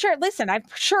 I'm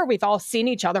sure we've all seen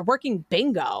each other working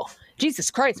bingo.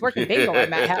 Jesus Christ, working bingo, I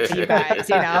met half of you guys,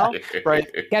 Right.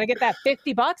 Got to get that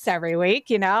 $50 every week,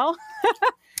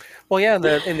 Well, yeah,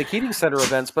 in the Keating Center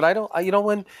events, but I don't.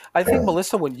 When I think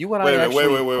Melissa, when you and I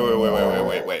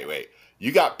wait.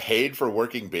 You got paid for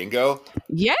working bingo?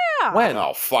 Yeah. When?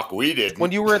 Oh fuck, we didn't.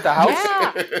 When you were at the house?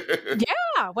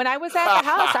 Yeah. When I was at the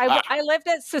house, I lived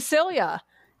at Cecilia,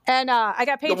 and I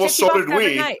got paid $50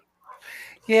 every night.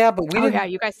 Yeah, but we didn't. Yeah,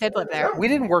 you guys did live there. We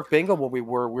didn't work bingo when we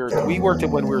worked it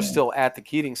when we were still at the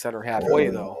Keating Center halfway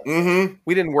though. Mm-hmm.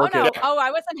 We didn't work it. Oh,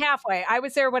 I wasn't halfway. I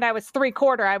was there when I was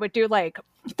 3/4. I would do like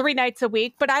 3 nights a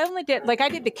week, but I only did I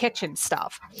did the kitchen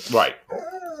stuff. Right.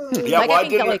 Yeah, well,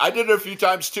 I did it a few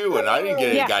times too, and I didn't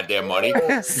get any goddamn money.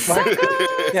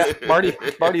 Yeah, Marty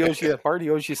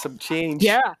owes you some change.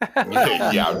 Yeah.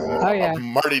 Yeah. Oh yeah.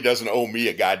 Marty doesn't owe me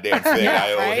a goddamn thing.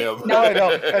 I owe him. No, I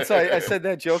know. That's why I said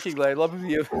that jokingly. I'd love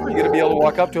if you're going to be able to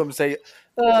walk up to him and say,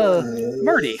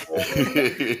 Marty,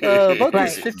 about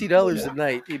this $50 a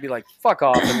night. He'd be like, fuck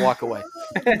off, and walk away.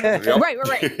 Right.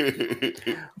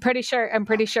 I'm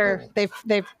pretty sure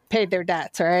they've paid their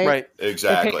debts, right? Right.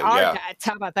 Exactly. They paid our debts.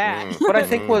 How about that? But I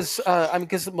think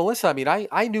because Melissa,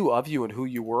 I knew of you and who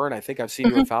you were, and I think I've seen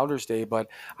you at Founders Day, but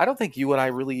I don't think you and I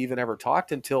really even ever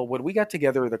talked until when we got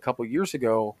together a couple years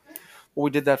ago when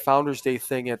we did that Founders Day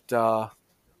thing at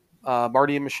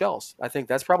Marty and Michelle's. I think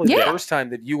that's probably the first time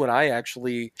that you and I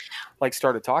actually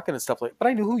started talking and stuff but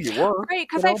I knew who you were. Right,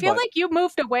 because I feel like you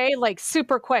moved away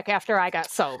super quick after I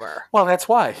got sober. Well, that's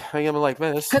why. I'm like,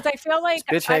 man, because I feel like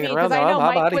bitch hanging around. I know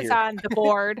Mike was here. on the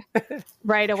board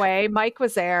right away. Mike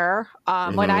was there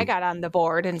when I got on the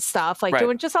board and stuff,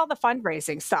 doing just all the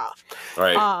fundraising stuff.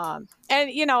 Right. And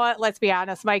you know what? Let's be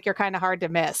honest, Mike, you're kind of hard to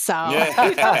miss. So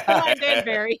you just blend in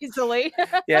very easily.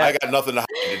 Yeah, I got nothing to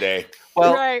hide today.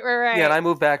 Well, right. Yeah, and I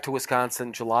moved back to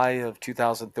Wisconsin July of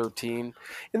 2013,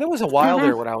 and there was a while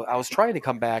there when I was trying to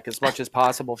come back as much as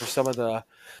possible for some of the,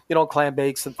 clam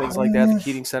bakes and things like that, the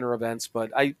Keating Center events.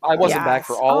 But I wasn't back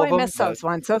for all of them. I missed those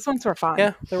ones. Those ones were fun.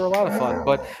 Yeah, they were a lot of fun.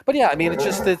 But yeah, I mean,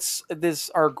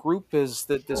 our group is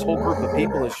that this whole group of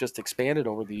people has just expanded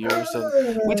over the years,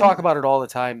 and we talk about it all the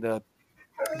time.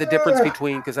 The difference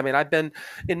between, because I've been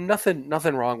in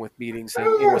nothing wrong with meetings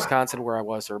in Wisconsin where I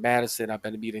was, or Madison. I've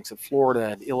been to meetings in Florida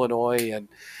and Illinois and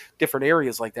different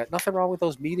areas like that. Nothing wrong with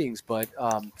those meetings, but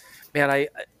man, I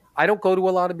don't go to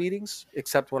a lot of meetings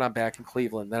except when I'm back in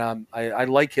Cleveland. Then I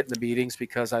like hitting the meetings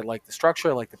because I like the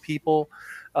structure, I like the people.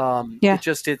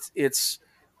 It's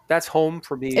that's home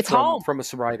for me. It's from a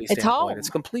sobriety standpoint.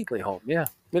 It's completely home. Yeah,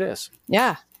 it is.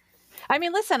 Yeah. I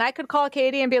mean, listen, I could call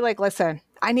Katie and be like, listen,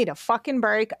 I need a fucking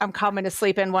break. I'm coming to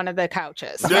sleep in one of the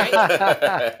couches.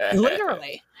 Right?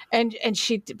 Literally. And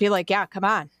she'd be like, yeah, come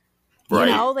on.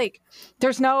 Right.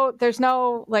 There's no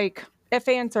ifs,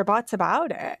 ands, or buts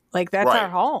about it. That's our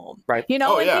home. Right. Thank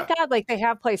God, they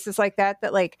have places like that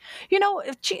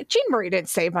Jean Marie didn't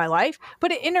save my life,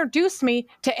 but it introduced me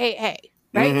to AA.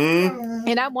 Right. Mm-hmm.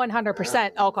 And I'm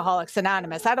 100% Alcoholics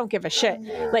Anonymous. I don't give a shit.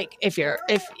 If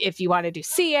you want to do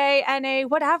CA, NA,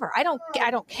 whatever, I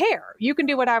don't care. You can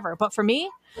do whatever. But for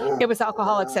me, it was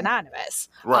Alcoholics Anonymous.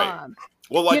 Right.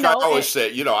 Well, I always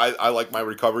say, I like my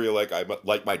recovery I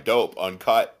like my dope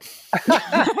uncut.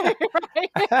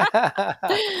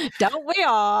 Don't we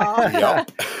all?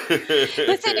 Yep.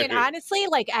 Listen, and honestly,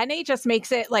 NA just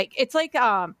makes it it's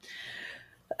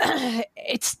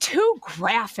it's too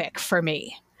graphic for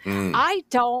me. I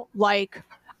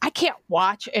can't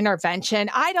watch Intervention.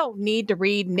 I don't need to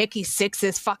read Nikki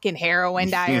Sixx's fucking heroin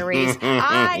diaries.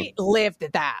 I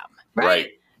lived them, right?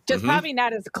 Just probably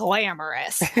not as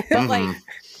glamorous, but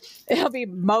it'll be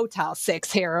Motel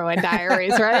 6 heroin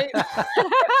diaries, right?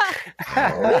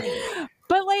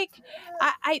 But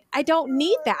I don't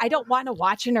need that. I don't want to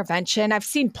watch Intervention. I've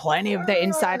seen plenty of the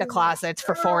inside of closets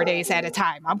for 4 days at a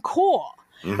time. I'm cool.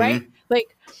 Right?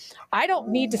 I don't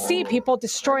need to see people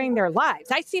destroying their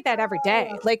lives. I see that every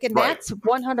day. That's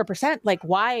 100%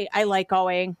 why I like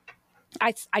going.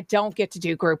 I don't get to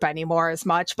do group anymore as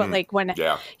much, but when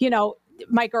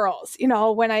my girls,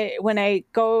 when I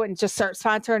go and just start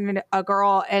sponsoring a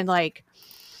girl and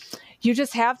you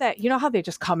just have that, how they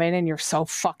just come in and you're so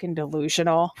fucking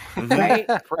delusional, right?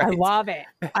 I love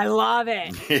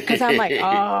it. Because I'm like,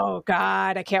 oh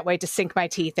God, I can't wait to sink my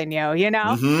teeth in you,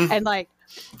 And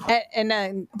and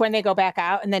then when they go back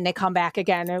out and then they come back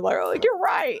again, they're like, you're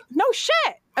right. No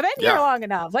shit. I've been here long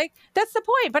enough. That's the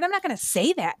point. But I'm not going to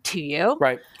say that to you.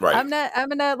 Right. I'm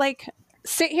gonna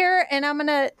sit here and I'm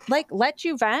gonna let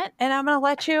you vent and I'm gonna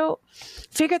let you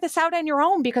figure this out on your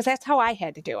own because that's how I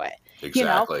had to do it.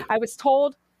 Exactly. I was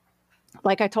told,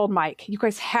 I told Mike, you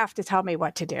guys have to tell me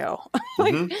what to do.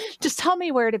 Just tell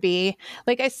me where to be.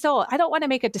 I don't want to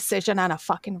make a decision on a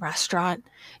fucking restaurant.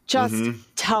 Just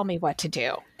tell me what to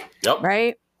do. Yep.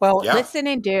 Right. Well, listen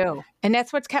and do. And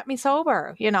that's what's kept me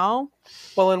sober, you know?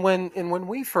 Well, and when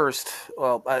we first,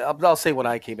 well, I'll say when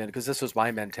I came in, because this was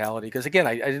my mentality. Because again,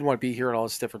 I didn't want to be here and all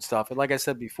this different stuff. And like I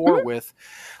said before, with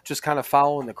just kind of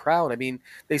following the crowd. I mean,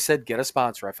 they said get a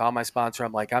sponsor. I found my sponsor.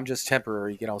 I'm like, I'm just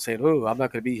temporary, saying, oh, I'm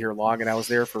not going to be here long. And I was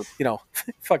there for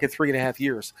fucking 3.5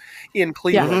 years in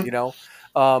Cleveland.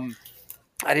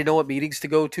 I didn't know what meetings to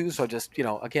go to, so I just,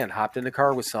 again, hopped in the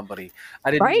car with somebody.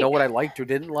 I didn't know what I liked or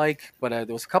didn't like, but there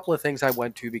was a couple of things I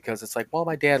went to because it's like, well,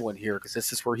 my dad went here because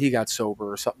this is where he got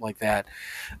sober or something like that.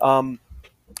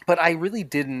 But I really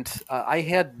didn't. I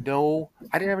didn't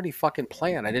have any fucking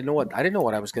plan. I didn't know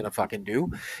what I was going to fucking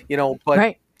do,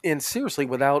 But and seriously,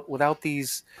 without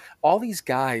all these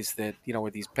guys that were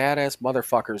these badass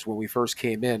motherfuckers when we first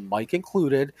came in, Mike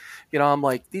included, I'm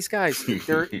like, these guys,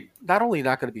 they're not only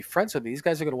not going to be friends with me, these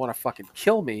guys are going to want to fucking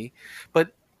kill me,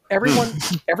 but everyone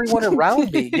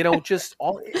around me, everyone just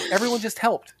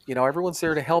helped. Everyone's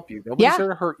there to help you. Nobody's there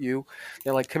to hurt you.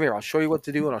 They're like, come here, I'll show you what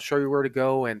to do and I'll show you where to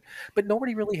go. But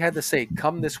nobody really had to say,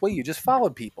 come this way. You just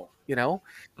followed people,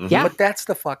 But that's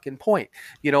the fucking point.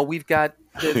 We've got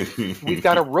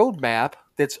a roadmap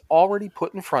that's already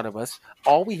put in front of us.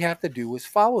 All we have to do is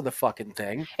follow the fucking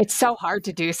thing. It's so hard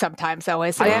to do sometimes, though,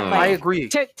 isn't it? I agree.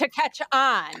 To catch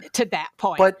on to that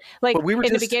point. But we were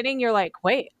in the beginning, you're like,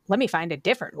 wait, let me find a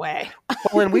different way.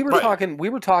 Well, and we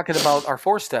were talking about our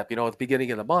 4-step, at the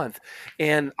beginning of the month.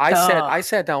 And I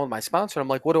sat down with my sponsor. And I'm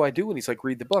like, what do I do? And he's like,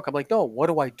 read the book. I'm like, no, what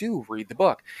do I do? Read the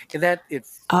book. And that it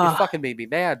fucking made me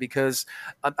mad because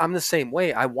I'm the same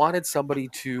way. I wanted somebody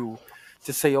to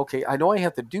say, okay, I know I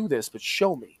have to do this, but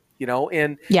show me,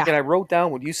 and I wrote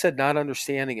down when you said not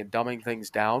understanding and dumbing things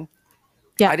down.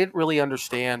 Yeah. I didn't really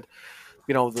understand,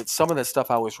 that some of the stuff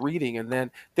I was reading. And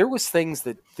then there was things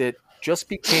that just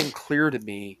became clear to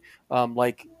me,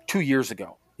 like 2 years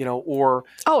ago, or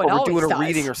we're doing a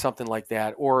reading or something like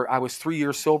that. Or I was 3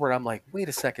 years sober and I'm like, wait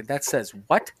a second, that says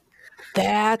what?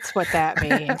 That's what that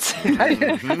means. I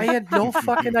had no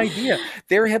fucking idea.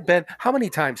 There have been, how many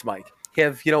times, Mike,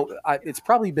 it's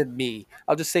probably been me.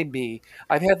 I'll just say me.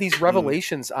 I've had these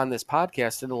revelations on this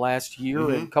podcast in the last year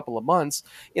and a couple of months.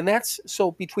 And that's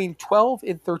so between 12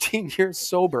 and 13 years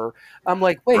sober. I'm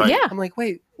like, wait, what? I'm like,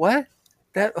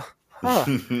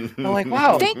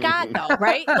 wow. Thank God, though,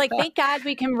 right? Like, thank God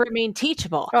we can remain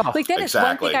teachable. Like, that is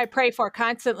one thing I pray for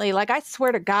constantly. Like, I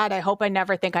swear to God, I hope I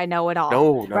never think I know it all.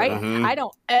 No, right? I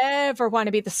don't ever want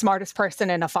to be the smartest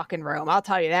person in a fucking room. I'll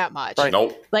tell you that much. Right.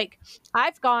 Nope. Like,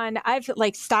 I've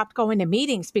stopped going to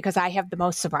meetings because I have the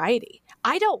most sobriety.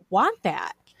 I don't want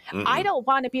that. I don't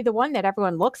want to be the one that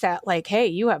everyone looks at like, hey,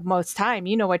 you have most time.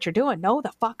 You know what you're doing. No,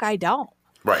 the fuck I don't.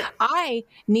 Right. I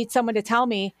need someone to tell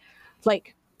me,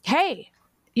 like, hey,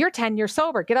 you're 10 years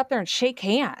sober. Get up there and shake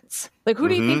hands. Like, who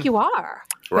do you think you are?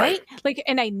 Right. Like,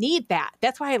 and I need that.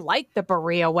 That's why I like the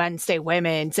Berea Wednesday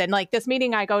women's. And like this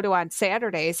meeting I go to on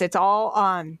Saturdays, it's all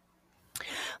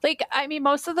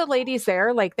most of the ladies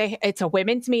there, like it's a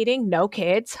women's meeting, no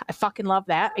kids. I fucking love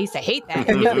that. I used to hate that.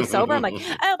 Newly sober. I'm like,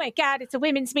 oh my God, it's a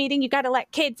women's meeting. You got to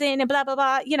let kids in and blah, blah,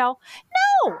 blah. No,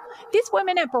 these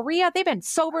women at Berea, they've been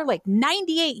sober like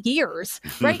 98 years,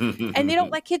 right? And they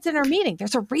don't let kids in our meeting.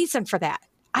 There's a reason for that.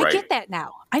 I get that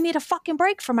now. I need a fucking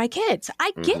break for my kids.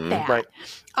 I get that. Right.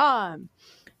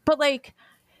 But like,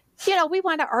 we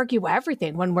want to argue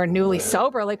everything when we're newly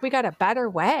sober. Like, we got a better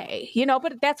way,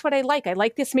 but that's what I like. I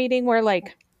like this meeting where,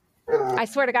 like, I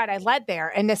swear to God, I led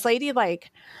there. And this lady,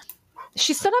 like,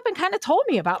 she stood up and kind of told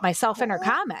me about myself in her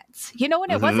comments,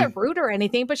 and it wasn't rude or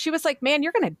anything, but she was like, man,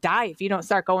 you're going to die if you don't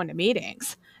start going to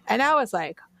meetings. And I was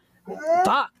like,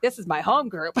 fuck, this is my home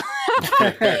group.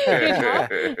 Like,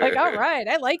 all right,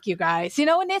 I like you guys, and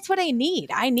that's what I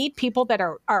need. I need people that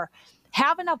are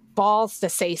have enough balls to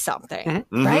say something,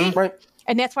 right?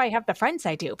 And that's why I have the friends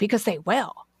I do, because they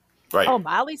will. Right. Oh,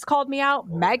 Molly's called me out.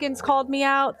 Megan's called me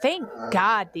out. Thank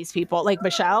God these people, like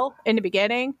Michelle in the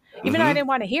beginning, even though I didn't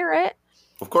want to hear it.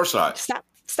 Of course not.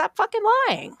 Stop fucking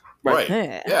lying. Right.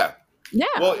 Yeah.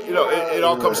 Well, it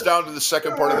all comes down to the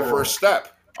second part of the first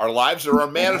step. Our lives are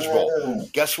unmanageable.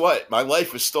 Guess what? My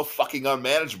life is still fucking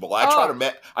unmanageable. I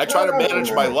try to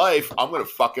manage my life. I'm going to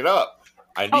fuck it up.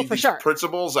 I need these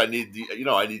principles. I need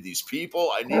I need these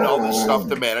people. I need all this stuff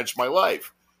to manage my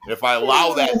life. And if I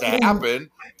allow that to happen,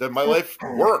 then my life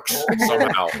works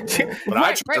somehow. But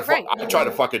I try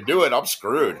to fucking do it, I'm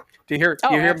screwed. Do you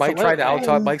hear Mike trying to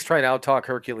outtalk? Mike's trying to outtalk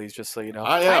Hercules, just so you know.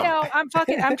 I am. I know.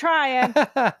 I'm trying.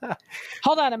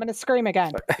 Hold on, I'm going to scream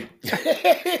again.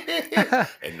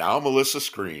 And now Melissa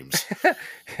screams.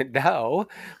 And now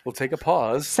we'll take a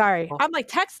pause. Sorry. I'm like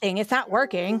texting. It's not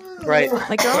working. Right.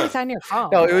 Like, you're always on your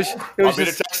phone. No, it was Want me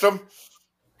to text him?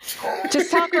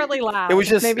 Just talk really loud. It was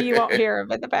just maybe you won't hear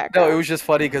him in the background. No, it was just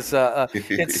funny because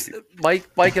it's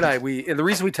Mike and I. And the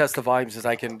reason we test the volumes is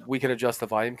we can adjust the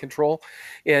volume control,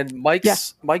 and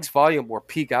Mike's volume will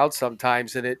peak out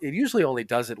sometimes, and it usually only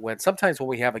does it sometimes when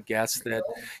we have a guest that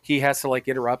he has to like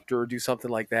interrupt or do something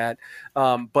like that.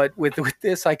 But with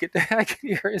this, I can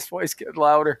hear his voice get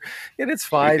louder, and it's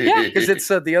fine because it's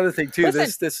the other thing too. Listen,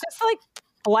 this just like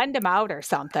blend them out or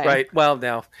something. Right. Well,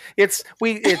 no, it's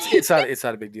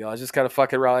not a big deal. I was just kind of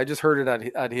fucking around. I just heard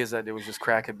it on his end. It was just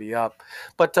cracking me up.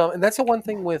 But and that's the one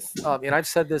thing with and I've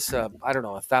said this I don't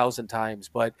know 1,000 times,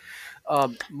 but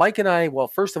Mike and I. Well,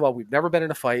 first of all, we've never been in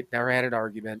a fight, never had an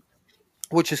argument,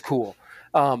 which is cool.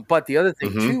 But the other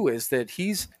thing too is that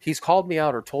he's called me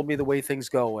out or told me the way things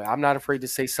go. I'm not afraid to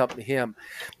say something to him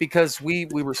because we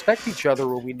respect each other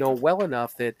and we know well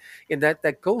enough that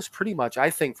that goes pretty much,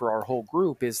 I think, for our whole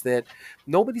group is that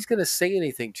nobody's going to say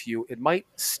anything to you. It might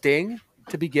sting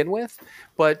to begin with,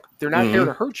 but they're not there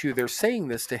to hurt you. They're saying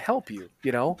this to help you,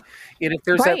 And if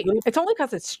there's that little, it's only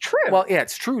because it's true. Well, yeah,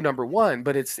 it's true, number one,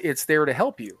 but it's there to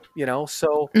help you,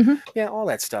 So yeah, all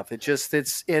that stuff.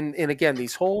 It's and again,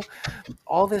 these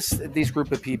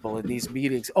group of people in these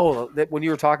meetings. Oh, that when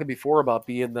you were talking before about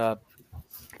being the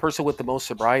person with the most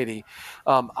sobriety,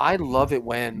 I love it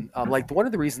when like one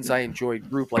of the reasons I enjoyed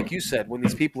group, like you said, when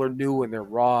these people are new and they're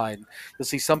raw, and you'll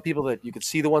see some people that you can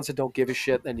see the ones that don't give a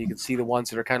shit, and you can see the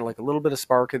ones that are kind of like a little bit of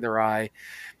spark in their eye,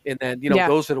 and then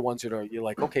those are the ones that you're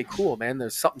like, okay, cool, man,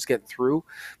 there's something's getting through.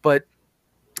 But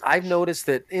I've noticed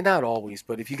that, and not always,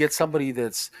 but if you get somebody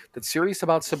that's serious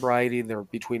about sobriety and they're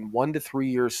between 1 to 3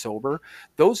 years sober,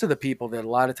 those are the people that a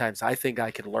lot of times I think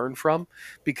I can learn from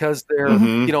because they're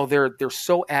they're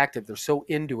so active, they're so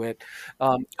into it.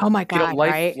 Oh my God!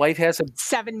 Life has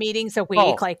 7 meetings a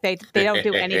week. Like they don't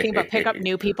do anything but pick up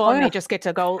new people, and they just get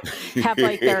to go have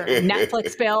like their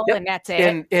Netflix bill, and that's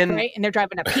it. And they're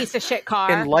driving a piece of shit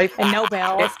car and no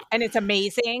bills, and it's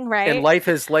amazing, right? And life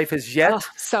has yet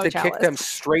so to jealous. kick them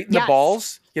straight in the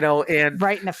balls, and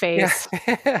right in the face,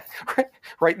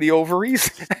 right in the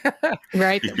ovaries,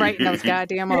 right in those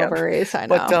goddamn ovaries. I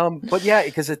know, but yeah,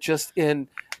 because it just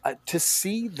to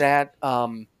see that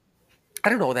I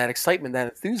don't know, that excitement, that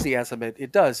enthusiasm,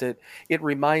 it does. It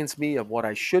reminds me of what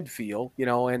I should feel,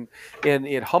 and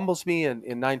it humbles me, and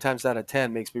 9 times out of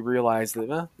 10 makes me realize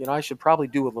that, I should probably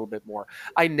do a little bit more.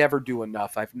 I never do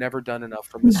enough. I've never done enough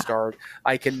from the start.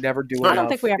 I can never do enough. I don't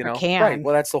think we ever can. Right.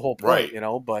 Well, that's the whole point,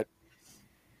 but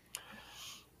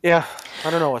yeah, I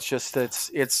don't know. It's just,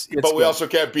 it's but good. We also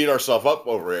can't beat ourselves up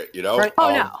over it, Right.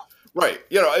 Oh, no. Right.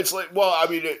 It's like, well, I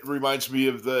mean, it reminds me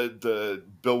of the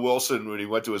Bill Wilson when he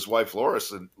went to his wife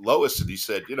Lois, and he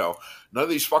said, none of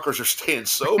these fuckers are staying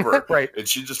sober. Right. And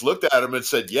she just looked at him and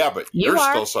said, yeah, but you're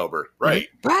still sober. Right.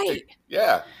 Right.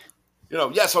 Yeah.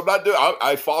 Yes, I'm not doing,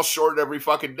 I fall short every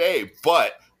fucking day,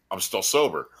 but I'm still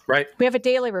sober. Right. We have a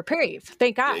daily reprieve.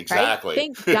 Thank God. Exactly.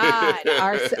 Right? Thank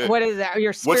God. What is that?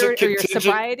 Your spirit or your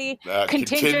sobriety?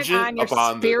 Contingent on your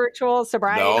spiritual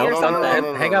sobriety or something?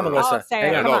 No. Hang on, Melissa.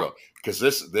 Hang on. No. Because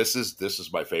this is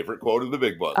my favorite quote of the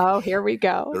Big Book. Oh, here we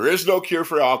go. There is no cure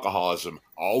for alcoholism.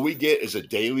 All we get is a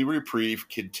daily reprieve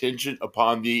contingent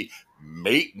upon the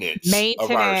maintenance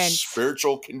of our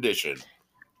spiritual condition.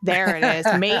 There it is,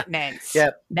 maintenance.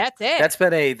 Yep, that's it.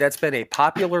 That's been a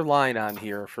popular line on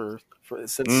here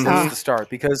since the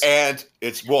start because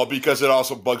because it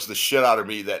also bugs the shit out of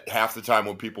me that half the time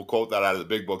when people quote that out of the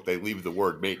Big Book they leave the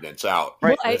word maintenance out.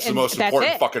 Right, it's the most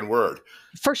important fucking word.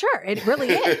 For sure, it really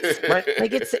is. Right,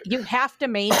 like you have to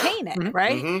maintain it,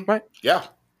 right? Mm-hmm. Right, yeah.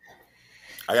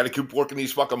 I got to keep working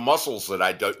these fucking muscles that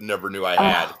I never knew I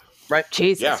had. Right.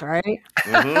 Jesus, right?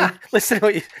 Mm-hmm. Listen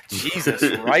to you. Jesus,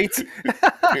 right?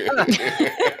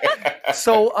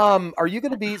 So, are you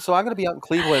going to be? So, I'm going to be out in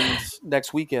Cleveland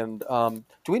next weekend. Do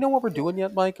we know what we're doing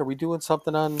yet, Mike? Are we doing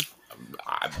something on?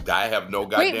 I have no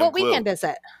goddamn clue. What clue. weekend is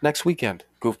it? Next weekend,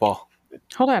 goofball.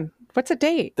 Hold on. What's the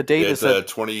date? The date is the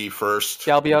 21st.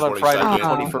 Yeah, I'll be out on Friday, the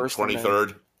 21st,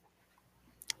 23rd.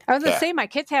 I was going to say, my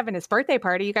kid's having his birthday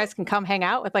party. You guys can come hang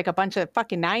out with like a bunch of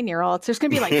fucking 9-year-olds. There's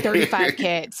going to be like 35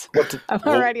 kids. I'm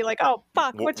already like, oh,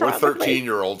 fuck, what's wrong with me? We're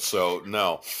 13-year-olds, so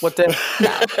no. What day?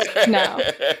 No.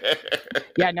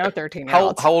 Yeah, no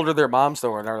 13-year-olds. How old are their moms,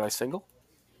 though, and are they single?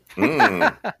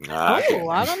 I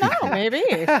don't know, maybe.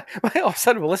 All of a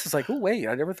sudden, Melissa's like, oh, wait,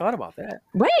 I never thought about that.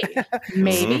 Wait,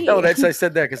 maybe. No, I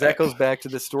said that because that goes back to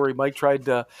the story. Mike tried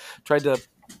to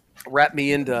wrap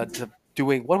me into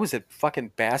doing, what was it,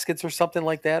 fucking baskets or something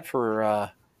like that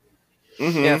for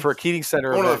Yeah, for a Keating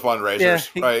Center. One of the fundraisers,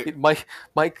 right?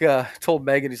 Mike told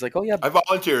Megan, he's like, "Oh yeah, I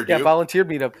volunteered. Yeah, volunteered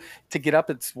me to get up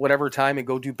at whatever time and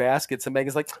go do baskets." And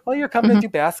Megan's like, "Oh, you're coming to do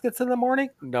baskets in the morning?"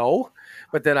 No,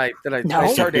 but then I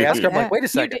started to ask her. I'm like, "Wait a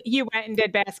second, you went and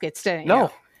did baskets, didn't you?"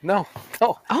 No,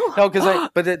 because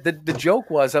the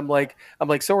joke was, I'm like,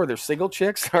 so are there single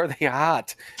chicks? Are they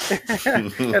hot?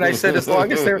 And I said, as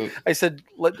long as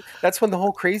that's when the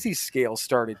whole crazy scale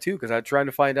started too. Because I'm trying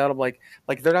to find out. I'm like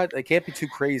they can't be too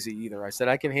crazy either. I said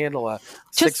I can handle a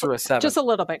 6 or a 7, just a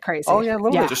little bit crazy. Oh yeah, a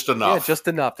little bit, just enough. Yeah, just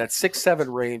enough. That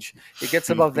 6-7 range. It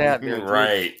gets above that,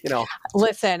 right?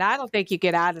 Listen, I don't think you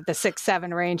get out of the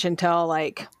 6-7 range until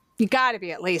like. You got to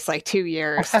be at least like 2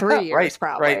 years, 3 years,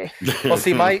 probably. Right. Well,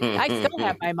 see, I still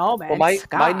have my moments. Well,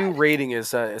 my new rating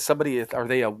is somebody. Are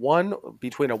they a 1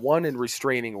 between a 1 and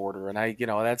restraining order? And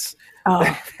that's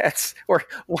that's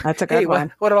a good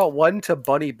one. What about 1 to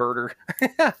bunny birder?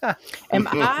 Am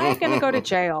I going to go to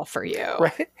jail for you?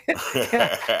 Right.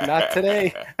 Not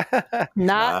today.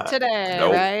 Not today,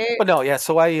 nope. right? But no, yeah.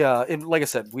 So like I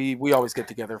said, we always get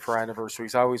together for our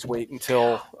anniversaries. I always wait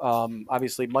until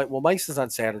obviously Mike's is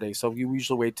on Saturday. So you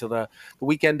usually wait till the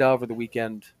weekend of or the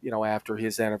weekend, after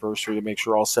his anniversary to make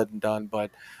sure all said and done.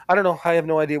 But I don't know. I have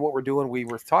no idea what we're doing. We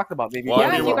were talking about maybe. Well,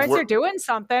 you guys are doing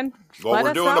something. Well,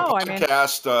 we're doing a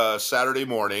podcast Saturday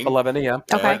morning, 11 a.m.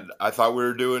 Okay. And I thought we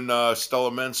were doing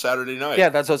Stella Men's Saturday night. Yeah,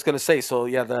 that's what I was going to say. So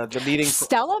yeah, the meeting.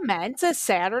 Stella Men's is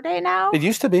Saturday now. It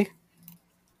used to be.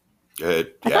 I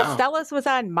thought Stella's was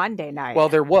on Monday night. Well,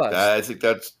 there was. I think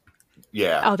that's.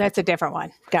 Yeah. Oh, that's a different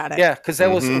one. Got it. Yeah, because that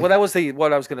was what I was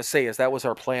going to say is that was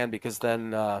our plan because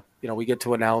then we get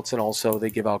to announce and also they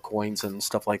give out coins and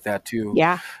stuff like that too.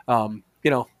 Yeah.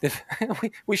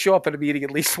 We show up at a meeting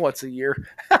at least once a year.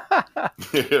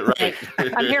 Right.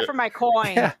 I'm here for my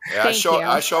coin. Yeah, I show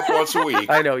up once a week.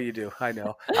 I know you do. I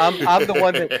know. I'm the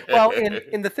one that. Well,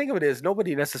 and the thing of it is,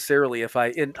 nobody necessarily.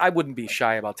 I wouldn't be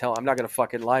shy about telling. I'm not going to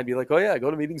fucking lie and be like, oh yeah, I go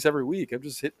to meetings every week. I'm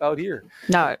just out here.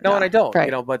 No, and I don't.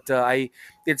 Right. But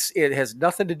it has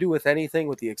nothing to do with anything,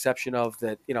 with the exception of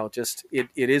that. Just it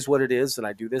is what it is, and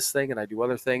I do this thing and I do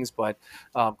other things. But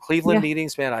Cleveland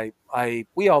meetings, man,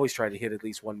 we always try to hit at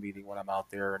least one meeting when I'm out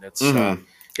there, and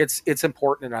it's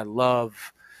important, and I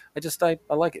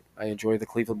like it. I enjoy the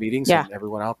Cleveland meetings and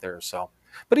everyone out there. So,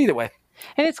 but either way,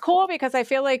 and it's cool because I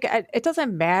feel like it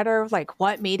doesn't matter like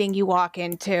what meeting you walk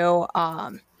into.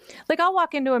 Like I'll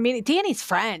walk into a meeting. Danny's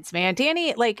friends, man.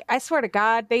 Danny, like I swear to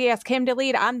God, they ask him to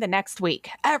lead. I'm the next week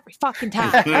every fucking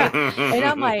time, right? And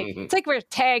I'm like, it's like we're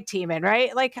tag teaming,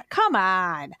 right? Like, come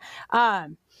on.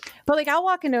 But like I'll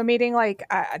walk into a meeting like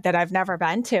that I've never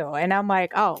been to, and I'm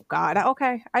like, oh God,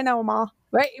 okay, I know them all.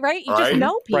 Right. You just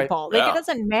know people. Right. Like it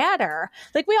doesn't matter.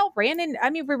 Like we all ran in. I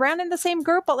mean, we ran in the same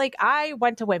group, but like I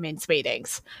went to women's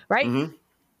meetings, right? Mm-hmm.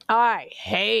 I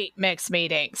hate mixed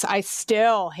meetings. I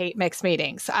still hate mixed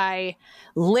meetings. I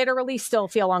literally still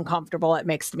feel uncomfortable at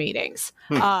mixed meetings.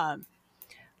 But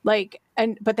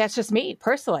that's just me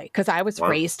personally, because I was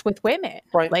raised with women.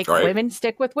 Right. Like women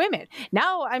stick with women.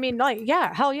 Now, I mean, like,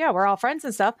 yeah, hell yeah, we're all friends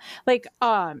and stuff. Like,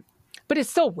 but it's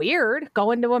still weird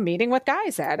going to a meeting with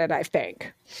guys at it, I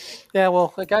think. Yeah,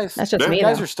 well, the guys, that's just me.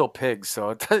 Guys are still pigs,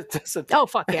 so it doesn't. Oh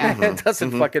fuck yeah! It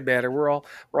doesn't fucking matter. We're all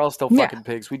still fucking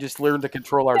pigs. We just learn to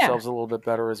control ourselves a little bit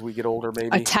better as we get older.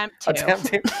 Maybe attempt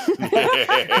to.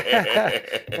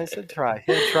 I said try.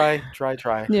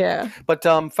 Try. Yeah. But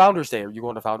Founders Day. Are you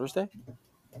going to Founders Day?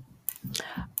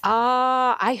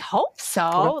 I hope so.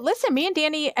 Okay. Listen, me and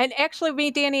Danny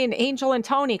and Angel and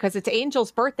Tony, because it's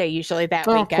Angel's birthday usually that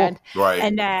weekend. Cool. Right.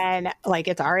 And then like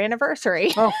it's our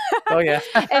anniversary. Oh yeah.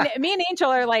 And me and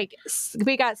Angel are like,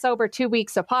 we got sober 2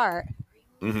 weeks apart.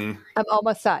 Mm-hmm. I'm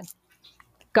almost done.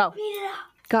 Go.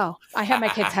 I have my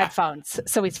kid's headphones,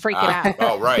 so he's freaking out.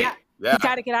 Oh, right. Yeah. He's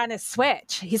got to get on his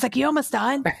Switch. He's like, you almost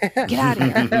done? Get out of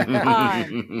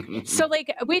here. So,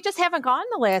 like, we just haven't gone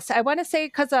the list. I want to say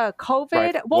because of COVID.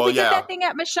 Right. Well, we did that thing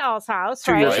at Michelle's house,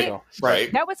 2 years ago.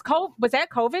 Right. That was COVID. Was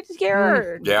that COVID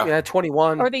year? Yeah,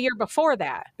 21. Or the year before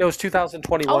that? It was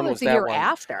 2021. Oh, it was the year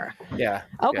after. Yeah.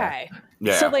 Okay.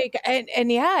 Yeah. So, like, and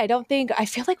I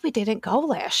feel like we didn't go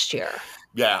last year.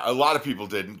 Yeah, a lot of people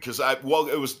didn't because I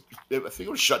think it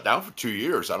was shut down for 2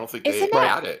 years. I don't think they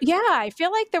had it. Yeah, I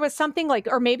feel like there was something like,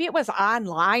 or maybe it was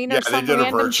online or something. Yeah, they did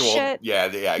a virtual. Shit. Yeah,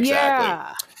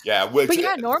 exactly. Yeah,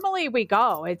 but normally we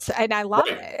go. And I love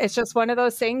it. It's just one of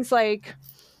those things. Like,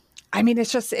 I mean,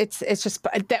 it's just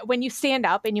that when you stand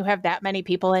up and you have that many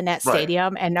people in that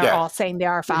stadium and they're all saying they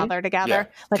are Father together,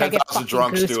 like 10,000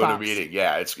 drunks doing a meeting.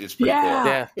 Yeah, it's pretty cool.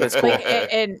 Yeah, it's cool.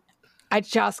 I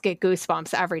just get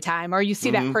goosebumps every time. Or you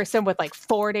see that person with like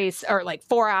 4 days or like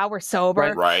 4 hours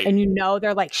sober, Right. and you know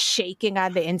they're like shaking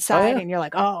on the inside, and you're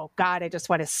like, oh God, I just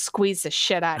want to squeeze the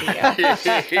shit out of you.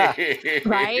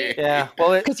 Right? Yeah.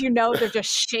 Well, because you know they're just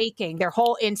shaking. Their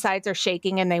whole insides are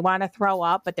shaking, and they want to throw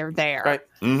up, but they're there. Right.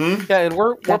 Mm-hmm. Yeah, and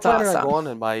we're planning awesome. on going,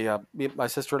 and my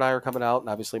sister and I are coming out, and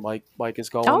obviously Mike is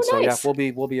going. Oh, so nice.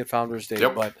 yeah, we'll be at Founders Day,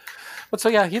 Yep. But so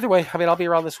yeah, either way, I mean, I'll be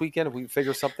around this weekend if we can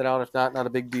figure something out. If not a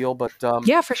big deal. But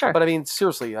yeah, for sure. But I mean,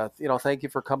 seriously, thank you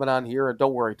for coming on here, and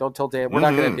don't worry, don't tell Dan. We're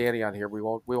not going to have Danny on here. We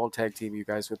won't tag team you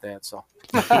guys with that. So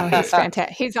oh, he's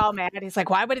fantastic. He's all mad. He's like,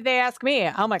 why would they ask me?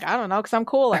 I'm like, I don't know, because I'm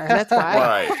cooler. That's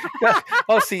why. Right.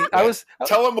 Oh, see, I was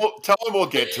Tell him we'll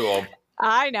get to him.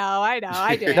 I know,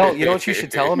 I do. No, you know what you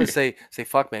should tell them is say,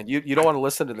 fuck, man, you don't want to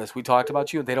listen to this. We talked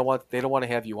about you, and they don't want to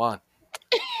have you on.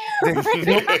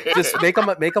 Just make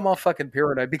them all fucking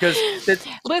paranoid because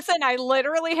listen, I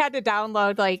literally had to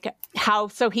download like how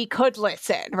so he could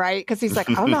listen, right? Because he's like,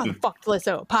 I don't know how the fuck to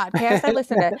listen to a podcast. I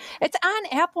listen to it's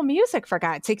on Apple Music for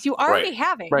God's sakes. You already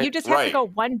have it. Right. You just have to go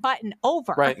one button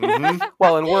over. Right.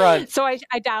 Well, and we're on. So I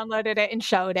downloaded it and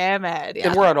showed him,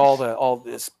 and we're on all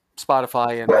this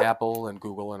Spotify and Apple and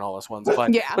Google and all those ones.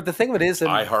 But but the thing of it is,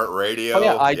 iHeartRadio,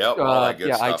 all that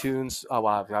good stuff. iTunes. Oh,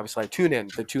 wow, obviously, the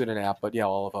TuneIn app. But yeah,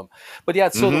 all of them. But yeah,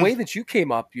 so the way that you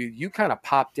came up, you kind of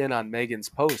popped in on Megan's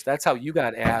post. That's how you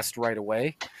got asked right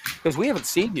away because we haven't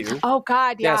seen you. Oh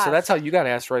God, yeah. So that's how you got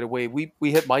asked right away. We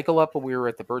hit Michael up when we were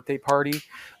at the birthday party.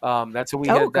 That's when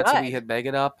we hit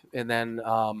Megan up, and then.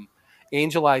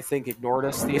 Angela, I think, ignored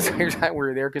us the entire time we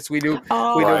were there because we knew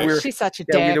we were. She's such a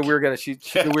dick. We knew we were gonna. She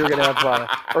knew we were gonna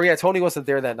have. Tony wasn't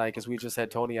there that night because we just had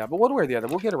Tony on. But one way or the other,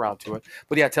 we'll get around to it.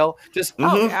 But yeah, just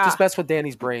mess with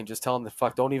Danny's brain. Just tell him the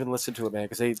fuck. Don't even listen to it, man,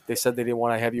 because they said they didn't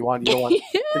want to have you on. You don't want.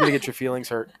 You're gonna get your feelings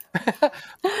hurt.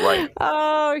 Right.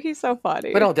 Oh, he's so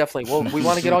funny. But no, definitely. Well, we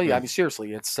want to get all you. I mean,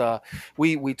 seriously, it's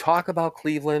we talk about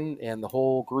Cleveland and the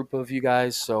whole group of you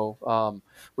guys. So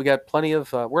we got plenty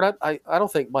of. We're not. I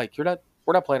don't think Mike.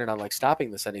 We're not planning on like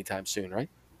stopping this anytime soon, right?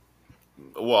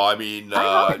 Well, I mean,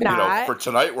 for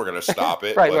tonight we're going to stop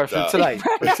it. Right, for tonight.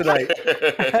 For tonight.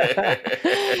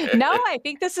 No, I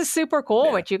think this is super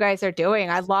cool what you guys are doing.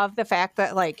 I love the fact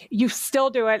that like you still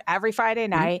do it every Friday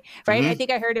night, right? I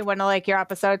think I heard in one of like your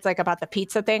episodes like about the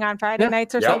pizza thing on Friday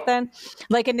nights or something.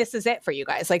 Like, and this is it for you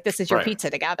guys. Like, this is your pizza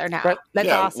together now. Right. That's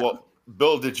awesome. Well,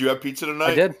 Bill, did you have pizza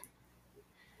tonight? I did.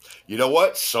 You know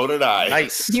what? So did I.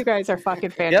 Nice. You guys are fucking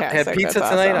fantastic. Yep, had pizza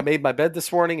tonight. Awesome. I made my bed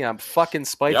this morning, and I'm fucking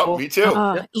spiteful. Yep, me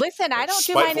too. Listen, I don't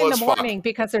do mine in the morning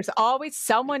because there's always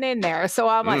someone in there. So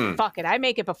I'm like, fuck it. I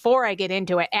make it before I get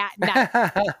into it at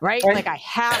night, right? Like I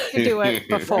have to do it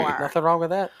before. Nothing wrong with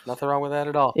that. Nothing wrong with that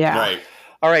at all. Yeah. Right.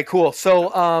 All right, cool. So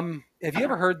have you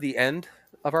ever heard the end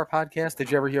of our podcast? Did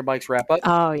you ever hear Mike's wrap up?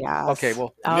 Oh yeah. Okay,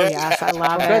 well. Oh yes, I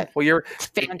love it. Well, you're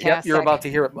fantastic. Yep, you're about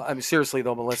to hear it. I mean, seriously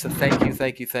though, Melissa, thank you.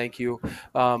 Thanks for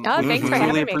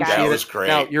having me, guys. That was great.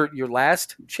 Now, your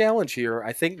last challenge here,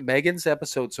 I think Megan's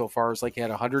episode so far is like had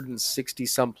 160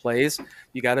 some plays.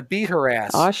 You got to beat her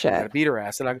ass. Oh shit. You got to beat her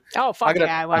ass, and I'm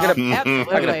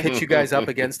gonna pitch you guys up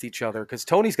against each other because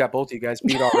Tony's got both of you guys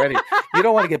beat already. You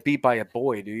don't want to get beat by a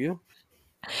boy, do you?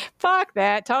 Fuck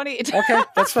that, Tony. Okay,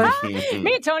 that's fine.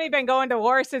 Me and Tony been going to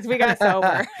war since we got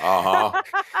sober. All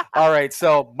right,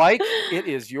 so Mike, it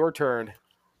is your turn.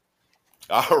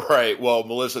 All right. Well,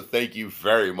 Melissa, thank you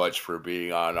very much for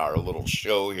being on our little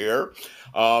show here.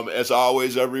 As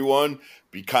always, everyone,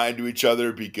 be kind to each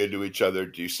other, be good to each other,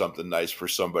 do something nice for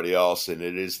somebody else, and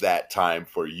it is that time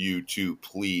for you to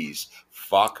please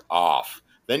fuck off.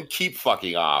 Then keep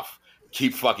fucking off.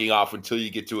 Keep fucking off until you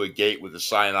get to a gate with a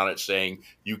sign on it saying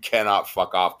you cannot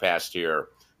fuck off past here.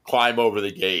 Climb over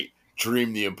the gate,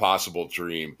 dream the impossible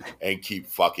dream, and keep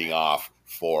fucking off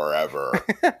forever.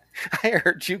 I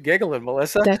heard you giggling,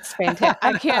 Melissa. That's fantastic.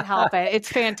 I can't help it. It's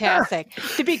fantastic.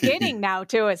 The beginning now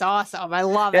too is awesome. I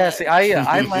love it. See,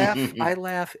 I laugh. I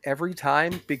laugh every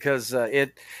time because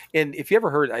it. And if you ever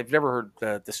heard, I've never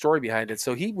heard the story behind it.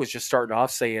 So he was just starting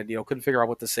off saying, couldn't figure out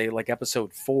what to say. Like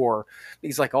episode 4,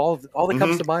 he's like, all that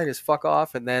comes to mind is fuck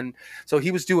off. And then so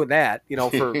he was doing that,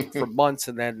 for months.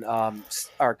 And then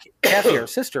our Kathy, our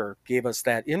sister, gave us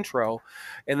that intro,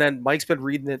 and then Mike's been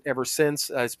reading it ever since.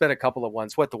 It's been a couple of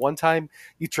ones. The one time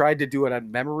you tried to do it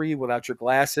on memory without your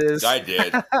glasses. I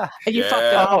did. You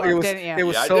fucked up, it was didn't you? It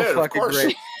was so fucking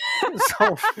great.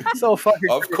 so fucking.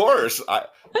 Of course, I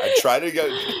try to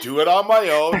do it on my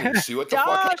own and see what the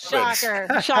fuck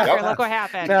happens. Shocker! Look what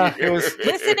happened. No, it was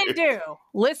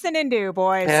listen and do,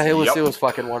 boys. Yeah, it was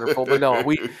fucking wonderful. But no,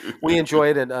 we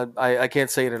enjoyed it, and I can't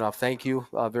say it enough. Thank you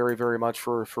very, very much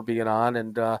for being on,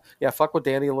 and fuck with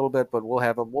Danny a little bit, but we'll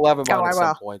have him on at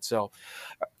some point. So,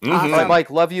 all right, Mike,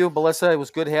 love you, Melissa. It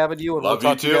was good having you, and we'll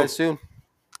talk to you guys soon.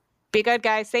 Be good,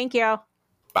 guys. Thank you.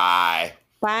 Bye.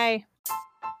 Bye.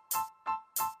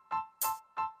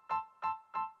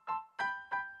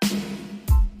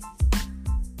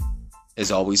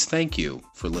 As always, thank you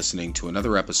for listening to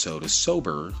another episode of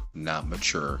Sober, Not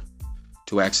Mature.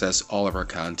 To access all of our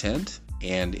content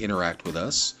and interact with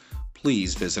us,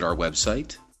 please visit our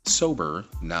website,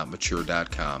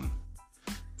 SoberNotMature.com.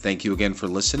 Thank you again for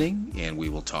listening, and we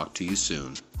will talk to you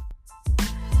soon.